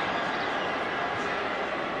forward.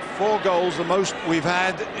 4 goals, the most we've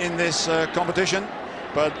had in this competition,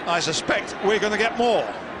 but I suspect we're going to get more.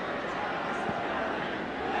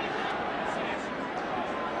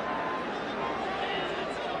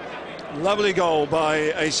 Lovely goal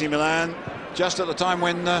by AC Milan, just at the time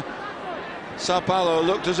when SãO Paulo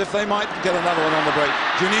looked as if they might get another one on the break.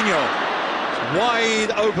 Juninho,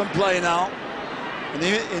 wide open play now. An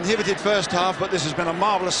inhibited first half, but this has been a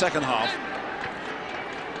marvellous second half.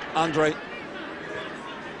 Andre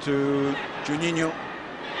to Juninho.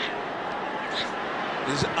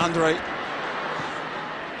 Is Andre.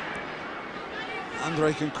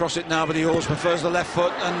 Andre can cross it now, but he always prefers the left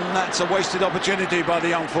foot, and that's a wasted opportunity by the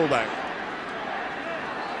young fullback.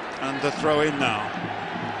 And the throw in now,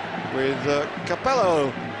 with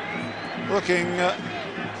Capello looking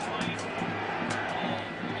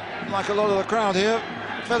like a lot of the crowd here,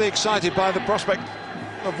 fairly excited by the prospect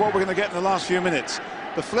of what we're going to get in the last few minutes.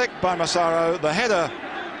 The flick by Massaro, the header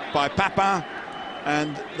by Papin,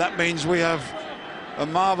 and that means we have a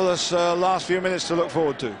marvellous last few minutes to look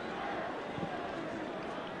forward to.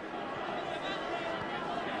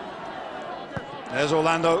 There's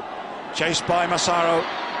Orlando, chased by Massaro.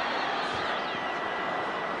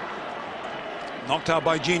 Knocked out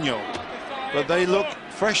by Gino. But they look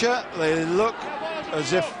fresher, they look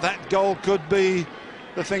as if that goal could be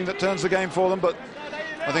the thing that turns the game for them, but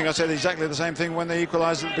I think I said exactly the same thing when they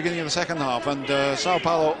equalised at the beginning of the second half, and SÄO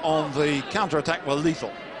Paulo on the counter-attack were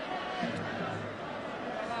lethal.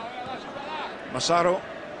 Massaro,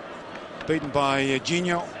 beaten by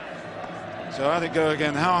Gino. So out it go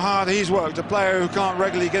again. How hard he's worked, a player who can't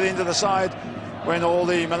regularly get into the side when all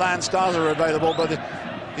the Milan stars are available, but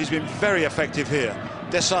he's been very effective here.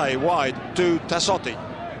 Desai wide to Tassotti.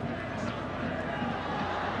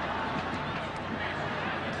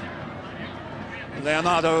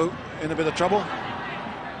 Leonardo in a bit of trouble.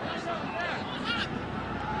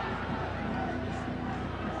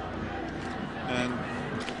 And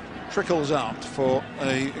trickles out for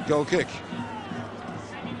a goal kick.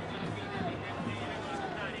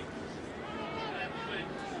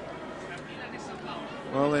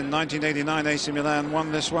 Well, in 1989, AC Milan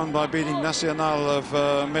won this one by beating Nacional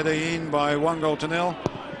of Medellin by 1-0.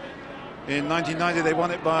 In 1990, they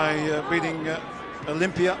won it by beating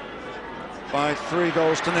Olimpia by 3-0.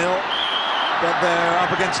 But they're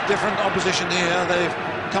up against different opposition here. They've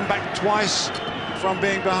come back twice from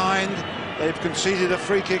being behind. They've conceded a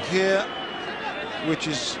free kick here, which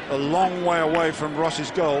is a long way away from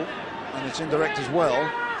Rossi's goal, and it's indirect as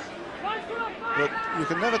well. But you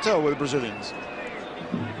can never tell with the Brazilians.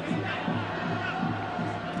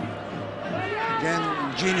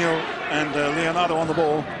 Again, Gino and Leonardo on the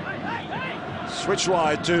ball. Switch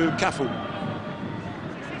wide to Cafu.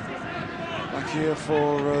 Back here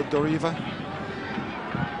for Doriva.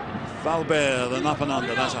 Valbert, an up and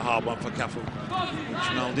under. That's a hard one for Cafu, which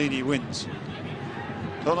Maldini wins.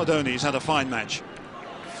 Donadoni's had a fine match.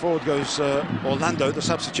 Forward goes Orlando, the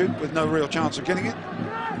substitute, with no real chance of getting it.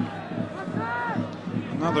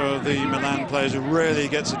 Another of the Milan players who rarely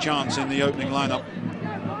gets a chance in the opening lineup.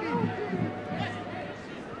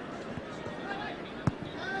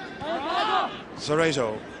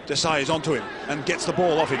 Cerezo decides onto him and gets the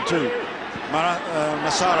ball off him too.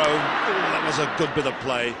 Massaro, that was a good bit of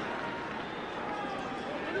play.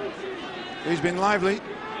 He's been lively.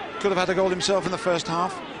 Could have had a goal himself in the first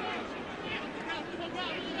half.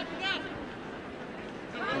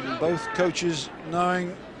 And both coaches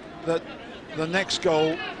knowing that the next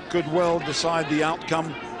goal could well decide the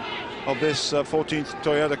outcome of this 14th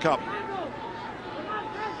Toyota Cup.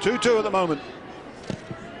 2-2 at the moment.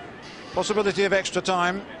 Possibility of extra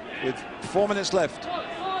time with 4 minutes left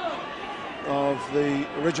of the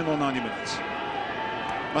original 90 minutes.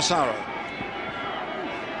 Massaro.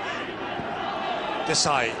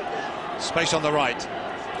 Desai. Space on the right.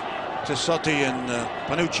 Tassotti and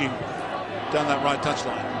Panucci down that right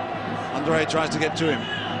touchline. Andre tries to get to him.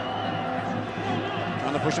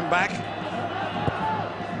 Trying to push him back.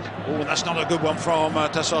 Oh, that's not a good one from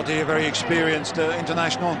Tassotti, a very experienced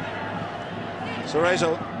international.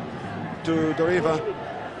 Cerezo to Doriva.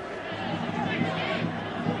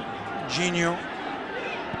 Gino.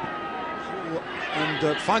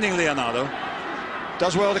 And finding Leonardo.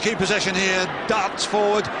 Does well to keep possession here. Darts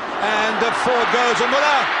forward. And forward goes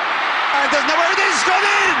Muller. And doesn't know where it is. It's gone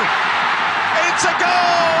in! It's a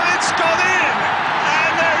goal! It's gone in!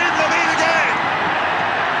 And they're in the lead again.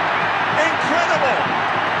 Incredible!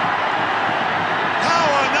 How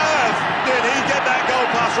on earth did he get that goal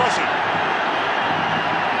past Rossi?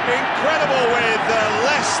 Incredible, with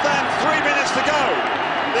less than 3 minutes to go.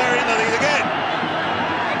 They're in the lead again.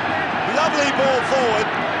 Lovely ball forward,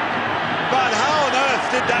 but how on earth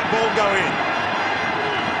did that ball go in?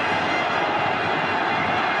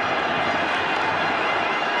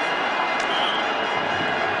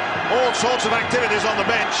 All sorts of activities on the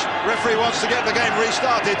bench. Referee wants to get the game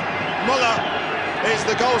restarted. Muller is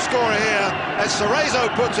the goal scorer here as Cerezo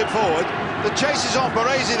puts it forward. The chase is on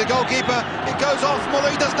Baresi, the goalkeeper. It goes off Muller,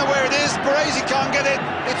 he doesn't know where it is. Baresi can't get it.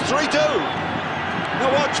 It's 3-2. Now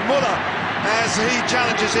watch Muller as he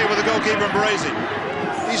challenges here with the goalkeeper and Baresi.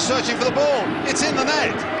 He's searching for the ball. It's in the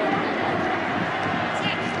net.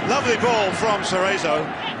 Lovely ball from Cerezo.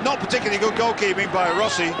 Not particularly good goalkeeping by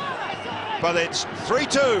Rossi, but it's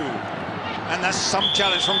 3-2. And that's some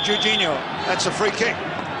challenge from Jorginho. That's a free kick.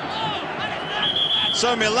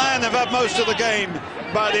 So Milan have had most of the game,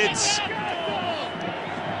 but it's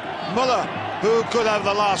Müller, who could have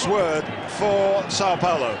the last word for SÄO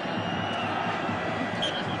Paulo.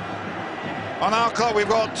 On our clock, we've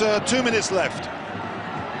got 2 minutes left.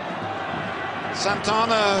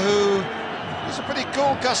 Santana, who is a pretty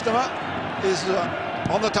cool customer, is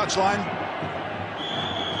on the touchline.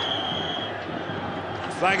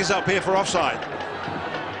 Flag is up here for offside.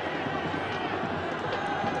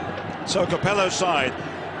 So Capello's side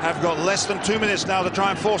have got less than 2 minutes now to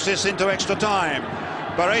try and force this into extra time.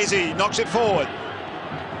 Baresi knocks it forward.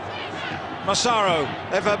 Massaro,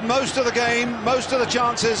 they've had most of the game, most of the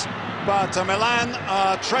chances, but Milan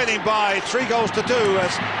are trailing by 3 goals to 2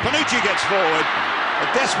 as Panucci gets forward. A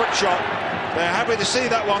desperate shot. They're happy to see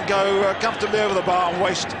that one go comfortably over the bar and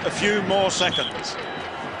waste a few more seconds.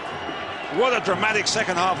 What a dramatic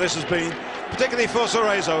second half this has been, particularly for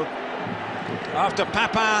Cerezo. After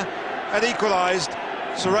Papin had equalised,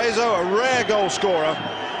 Cerezo, a rare goal scorer,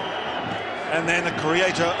 and then the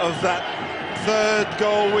creator of that third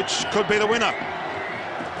goal, which could be the winner.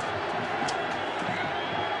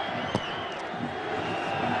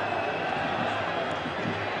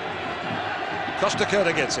 Costa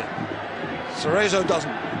Curta gets it. Cerezo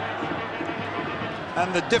doesn't.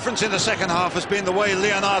 And the difference in the second half has been the way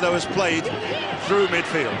Leonardo has played through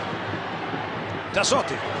midfield.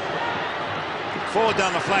 Tassotti. Forward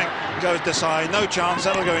down the flank goes Desai. No chance,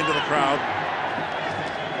 that'll go into the crowd.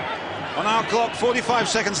 On our clock, 45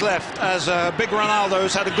 seconds left as Big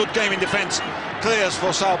Ronaldo's had a good game in defence. Clears for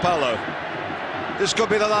SÄO Paulo. This could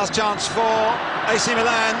be the last chance for AC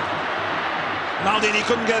Milan. Maldini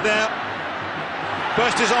couldn't get there.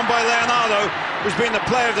 Burst is on by Leonardo, who's been the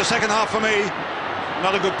player of the second half for me.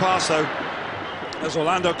 Not a good pass, though, as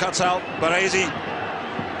Orlando cuts out. Baresi.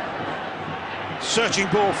 Searching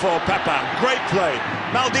ball for Papin. Great play.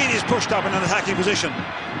 Maldini's pushed up in an attacking position.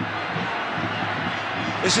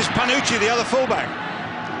 This is Panucci, the other fullback.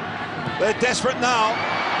 They're desperate now.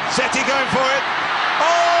 Zeti going for it.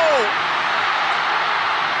 Oh!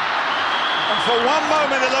 And for one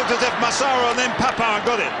moment it looked as if Massaro and then Papin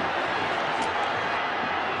got it.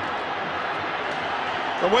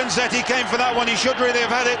 But when Zeti came for that one, he should really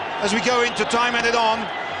have had it as we go into time added on.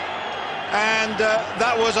 And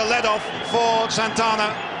that was a let-off for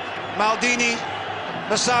Santana. Maldini,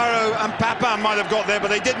 Massaro and Papin might have got there,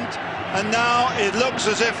 but they didn't. And now it looks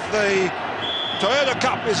as if the Toyota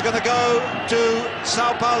Cup is going to go to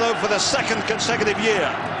SÄO Paulo for the 2nd consecutive year.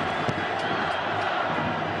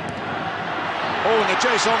 Oh, and the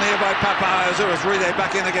chase on here by Papin as it was relayed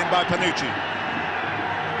back in again by Panucci.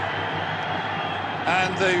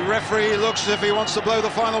 And the referee looks as if he wants to blow the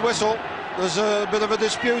final whistle. There's a bit of a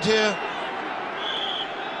dispute here.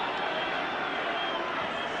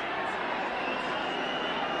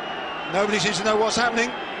 Nobody seems to know what's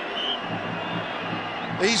happening.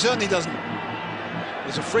 He certainly doesn't.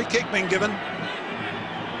 There's a free kick being given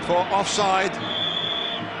for offside.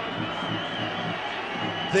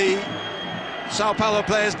 The SÄO Paulo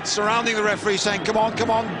players surrounding the referee saying, come on,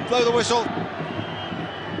 blow the whistle.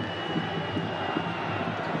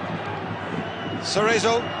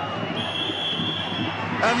 Cerezo.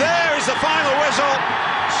 And there is the final whistle.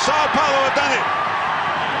 SÄO Paulo have done it.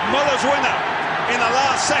 Muller's winner in the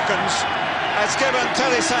last seconds has given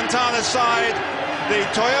Telly Santana's side the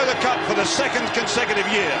Toyota Cup for the 2nd consecutive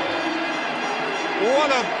year. What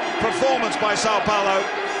a performance by SÄO Paulo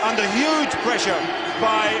under huge pressure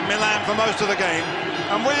by Milan for most of the game.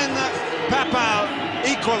 And when Papin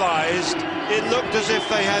equalised, it looked as if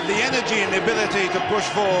they had the energy and the ability to push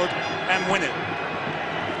forward and win it.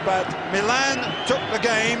 But Milan took the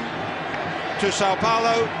game to SÄO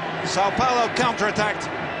Paulo. SÄO Paulo counter-attacked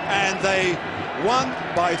and they won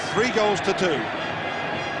by 3 goals to 2.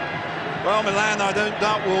 Well, Milan, I don't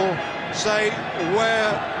doubt, will say,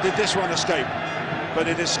 where did this one escape? But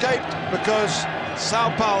it escaped because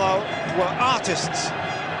SÄO Paulo were artists,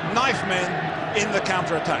 knife men in the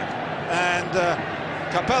counter-attack. And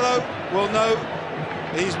Capello will know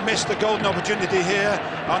he's missed a golden opportunity here,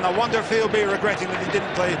 and I wonder if he'll be regretting that he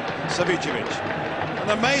didn't play Savicevic.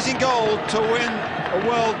 An amazing goal to win a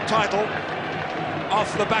world title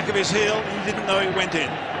off the back of his heel. He didn't know it went in.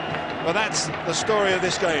 But that's the story of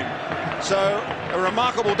this game. So, a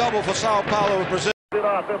remarkable double for SÄO Paulo of Brazil.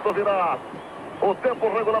 Tentou virar. O tempo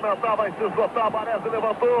regulamentar vai se esgotar. Baresi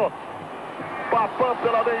levantou. Papin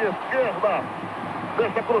pela meia esquerda.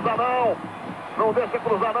 Deixa cruzar não. Não deixa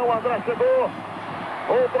cruzar não. O André chegou.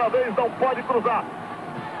 Outra vez não pode cruzar.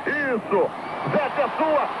 Isso. Zete é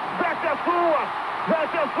sua. Zete é sua.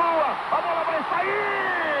 Zete é sua. A bola vai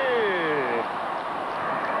sair.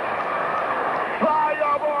 Sai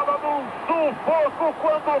a bola num sufoco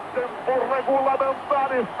quando o tempo regulamentar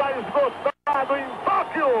está esgotado. em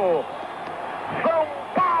Tóquio. São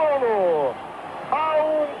Paulo, a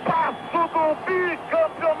um passo do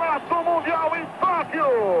bicampeonato mundial em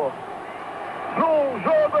Tóquio. Num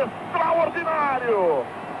jogo extraordinário,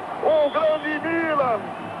 o grande Milan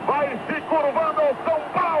vai se curvando ao São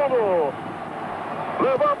Paulo.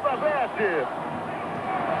 Levanta a Zete.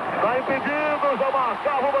 Está impedido, já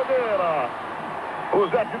marcava o bandeira. O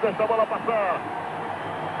Zete deixa a bola passar.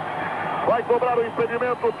 Vai cobrar o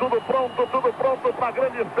impedimento, tudo pronto para a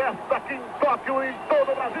grande festa aqui em Tóquio e em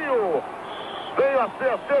todo o Brasil. Tenho a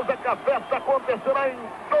certeza que a festa acontecerá em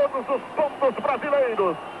todos os pontos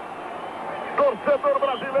brasileiros. Torcedor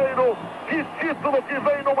brasileiro, que título que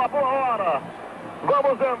vem numa boa hora.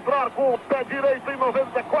 Vamos entrar com o pé direito em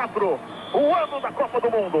 94, o ano da Copa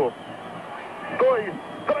do Mundo. 2,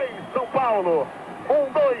 3, São Paulo.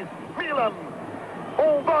 1, 2, Milan.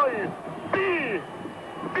 1, 2, bi.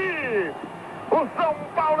 O São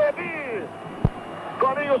Paulo é bi.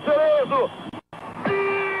 Corinho Cerezo,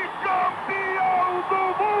 bicampeão do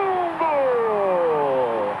mundo.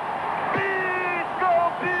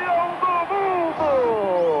 Bicampeão do mundo.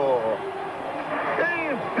 Em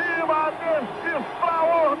cima deste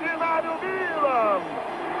extraordinário Milan.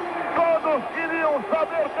 Todos queriam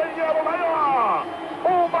saber quem era o maior.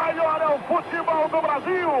 O maior é o futebol do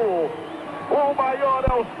Brasil. O maior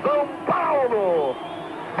é o São Paulo.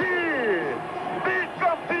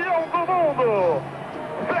 Bicampeão do mundo.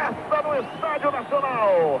 Festa no Estádio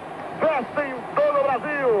Nacional. Festa em todo o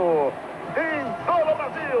Brasil. Em todo o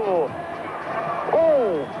Brasil. 1,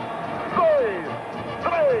 2,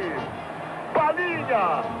 3.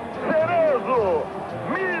 Palinha, Cerezo,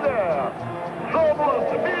 Miller. Somos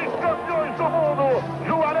bicampeões do mundo.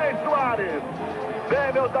 Juarez Soares.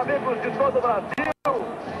 Bem, meus amigos de todo o Brasil,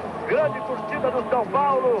 grande curtida do São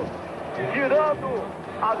Paulo, tirando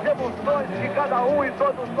as emoções que cada um e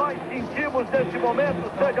todos nós sentimos nesse momento,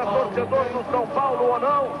 seja torcedor do São Paulo ou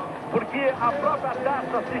não, porque a própria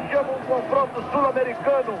taça se chama um confronto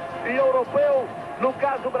sul-americano e europeu, no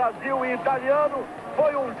caso Brasil e italiano.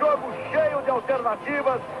 Foi um jogo cheio de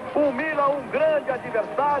alternativas, o Milan um grande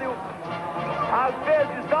adversário, às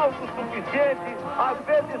vezes autossuficiente, às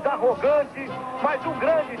vezes arrogante, mas um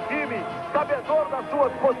grande time, sabedor das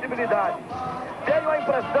suas possibilidades. Tenho a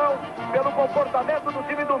impressão, pelo comportamento do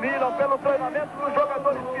time do Milan, pelo treinamento que os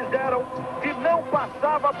jogadores fizeram, que não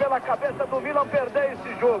passava pela cabeça do Milan perder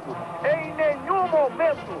esse jogo. Em nenhum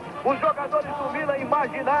momento os jogadores do Milan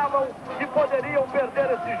imaginavam que poderiam perder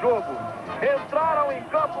esse jogo. Entraram em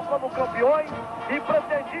campo como campeões e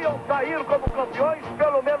pretendiam sair como campeões,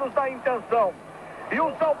 pelo menos na intenção. E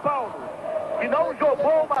o São Paulo, que não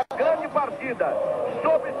jogou uma grande partida,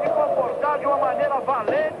 soube se comportar de uma maneira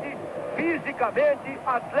valente, fisicamente,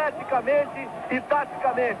 atleticamente e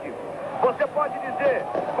taticamente. Você pode dizer,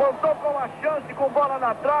 contou com a chance com bola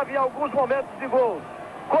na trave em alguns momentos de gols.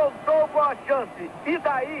 Contou com a chance. E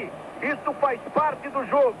daí, isso faz parte do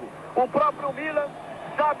jogo. O próprio Milan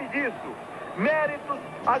sabe disso. Méritos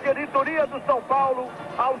à diretoria do São Paulo,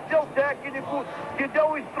 ao seu técnico, que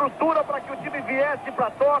deu estrutura para que o time viesse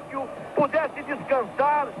para Tóquio, pudesse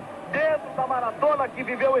descansar dentro da maratona que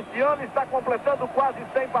viveu esse ano, está completando quase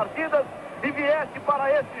 100 partidas, e viesse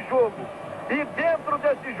para esse jogo. E dentro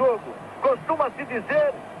desse jogo, costuma-se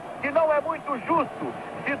dizer que não é muito justo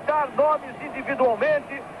citar nomes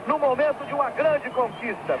individualmente no momento de uma grande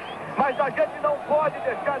conquista. Mas a gente não pode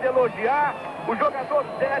deixar de elogiar o jogador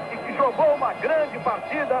 7, que jogou uma grande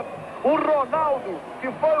partida, o Ronaldo,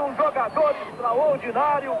 que foi um jogador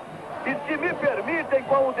extraordinário, e se me permitem,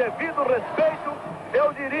 com o devido respeito,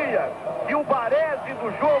 eu diria que o Baresi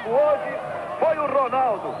do jogo hoje foi o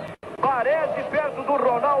Ronaldo. Baresi perto do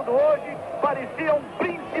Ronaldo hoje parecia um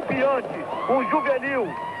principiante, um juvenil.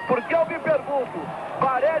 Porque eu me pergunto,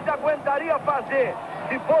 Baresi aguentaria fazer,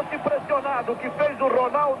 se fosse pressionado, o que fez o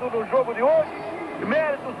Ronaldo no jogo de hoje?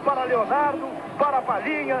 Méritos para Leonardo, para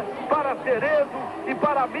Palinha, para Cerezo e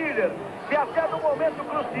para Miller, que até no momento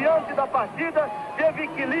cruciante da partida teve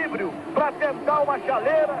equilíbrio para tentar uma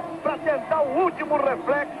chaleira, para tentar o último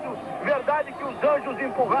reflexo. Verdade que os anjos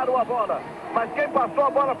empurraram a bola, mas quem passou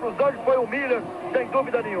a bola para os anjos foi o Miller, sem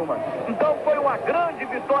dúvida nenhuma. Então foi uma grande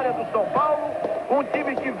vitória do São Paulo, um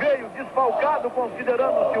time que veio desfalcado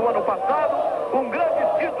considerando-se o ano passado, um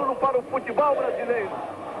grande título para o futebol brasileiro.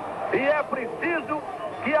 E é preciso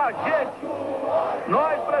que a gente,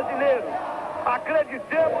 nós brasileiros,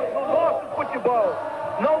 acreditemos no nosso futebol.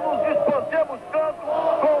 Não nos espantemos tanto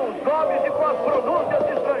com os nomes e com as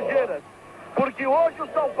pronúncias estrangeiras. Porque hoje o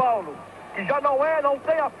São Paulo, que já não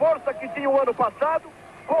tem a força que tinha o ano passado,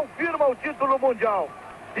 confirma o título mundial.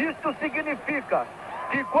 Isso significa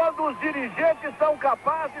que quando os dirigentes são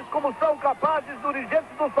capazes, como são capazes os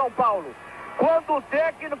dirigentes do São Paulo, quando o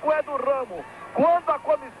técnico é do ramo, quando a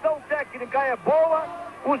comissão técnica é boa,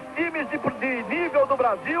 os times de nível do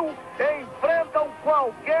Brasil enfrentam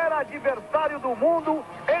qualquer adversário do mundo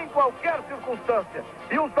em qualquer circunstância.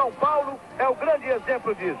 E o São Paulo é o grande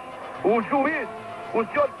exemplo disso. O juiz, o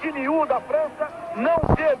senhor Quiniu da França, não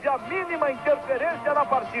teve a mínima interferência na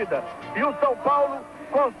partida. E o São Paulo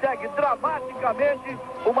consegue dramaticamente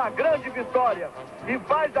uma grande vitória e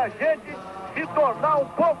faz a gente se tornar um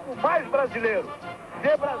pouco mais brasileiro.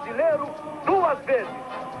 Ser brasileiro duas vezes,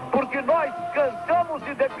 porque nós cantamos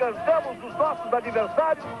e decantamos os nossos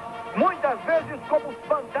adversários muitas vezes como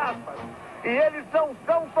fantasmas, e eles não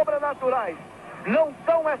são sobrenaturais, não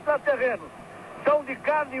são extraterrenos, são de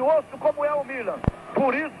carne e osso como é o Milan.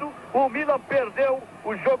 Por isso o Milan perdeu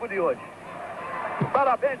o jogo de hoje.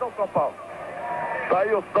 Parabéns ao São Paulo. Tá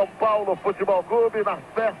aí o São Paulo Futebol Clube na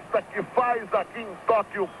festa que faz aqui em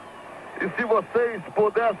Tóquio. E se vocês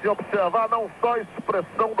pudessem observar não só a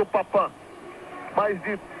expressão do Papin, mas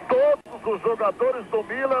de todos os jogadores do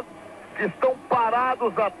Milan que estão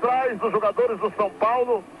parados atrás dos jogadores do São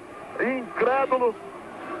Paulo, incrédulos,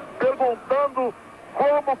 perguntando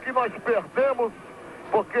como que nós perdemos,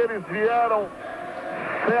 porque eles vieram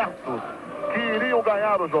certos que iriam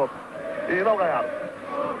ganhar o jogo e não ganharam.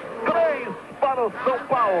 3 para o São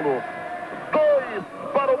Paulo,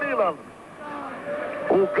 2 para o Milan.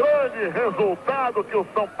 O grande resultado que o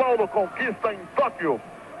São Paulo conquista em Tóquio,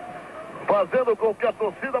 fazendo com que a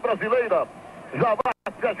torcida brasileira já vá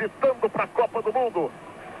se agitando para a Copa do Mundo,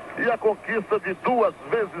 e a conquista de 2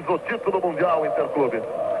 vezes o título mundial Interclube.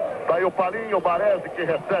 Está aí o Palinho, o Baresi, que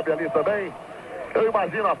recebe ali também. Eu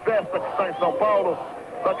imagino a festa que está em São Paulo.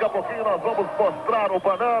 Daqui a pouquinho nós vamos mostrar o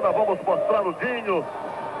Banana, vamos mostrar o Dinho,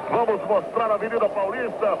 vamos mostrar a Avenida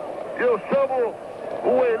Paulista. E eu chamo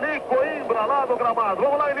o Eli Coimbra lá no gramado.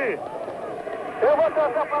 Vamos lá, Eli. Eu vou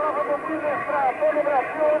trazer a palavra do Miller para todo o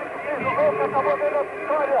Brasil. Ele que fez o gol, que acabou dando a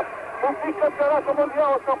vitória no bicampeonato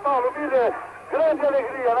mundial, São Paulo. Miller, grande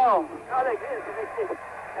alegria, não? Alegria,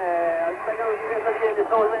 os pegadores ali, eles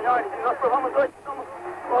são os melhores. E nós provamos hoje que somos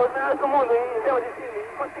os melhores do mundo em termos de time.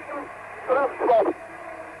 E conseguimos jogar futebol.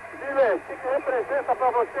 Miller, o que representa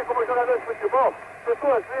para você como jogador de futebol? Foi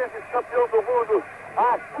 2 vezes campeão do mundo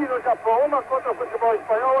aqui no Japão, uma contra o futebol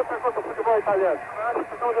espanhol, outra contra o futebol italiano. A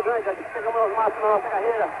discussão do grande, a gente chegamos aos máximos na nossa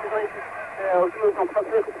carreira, principalmente o time do São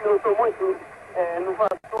Paulo, que lutou muito no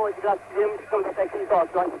fator de graça que tivemos, ficamos até aqui em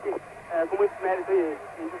Tóquio. Eu acho que com muito mérito e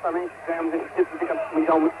justamente ganhamos esse título de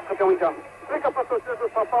campeão mundial. Explica para a torcida do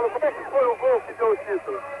São Paulo como é que foi o gol que deu o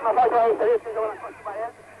título. Uma bola de interesse, jogou na costa de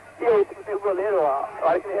Barreto, e aí tem o goleiro, a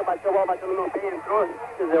hora que ele rebateu a bola, bateu no meu pé, entrou,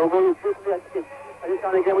 quer dizer, o gol do título, e acho que a gente tem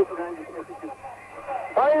uma alegria muito grande nesse título.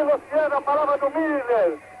 Aí, Luciano, a palavra do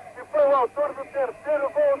Miller, que foi o autor do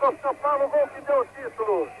 3º gol do São Paulo, o gol que deu o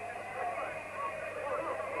título.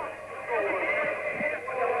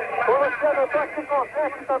 O Luciano está aqui com o Zé,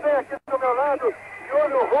 também aqui do meu lado, de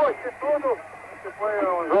olho roxo e tudo. Esse foi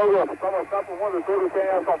um jogo para mostrar para o mundo todo quem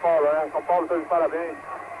é São Paulo, né? São Paulo teve parabéns.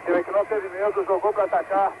 Time que não teve medo, jogou para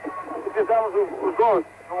atacar e fizemos os gols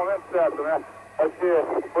no momento certo, né? Acho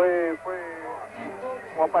que foi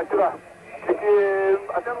uma partida que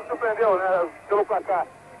até nos surpreendeu, né? Pelo placar.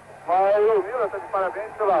 Mas o Vila está de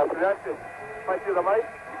parabéns pela brilhante partida, mas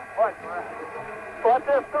ótimo, né?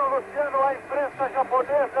 Atenção, Luciano, a imprensa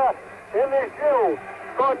japonesa elegeu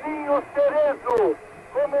Toninho Cerezo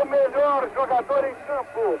como o melhor jogador em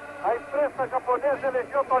campo. A imprensa japonesa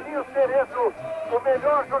elegeu Toninho Cerezo o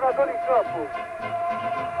melhor jogador em campo.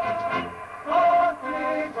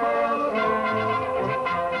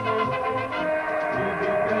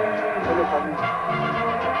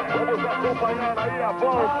 Vamos acompanhar aí a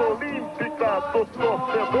volta olímpica do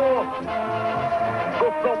torcedor do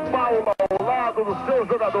São Paulo ao lado dos seus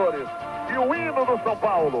jogadores. E o hino do São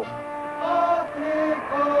Paulo.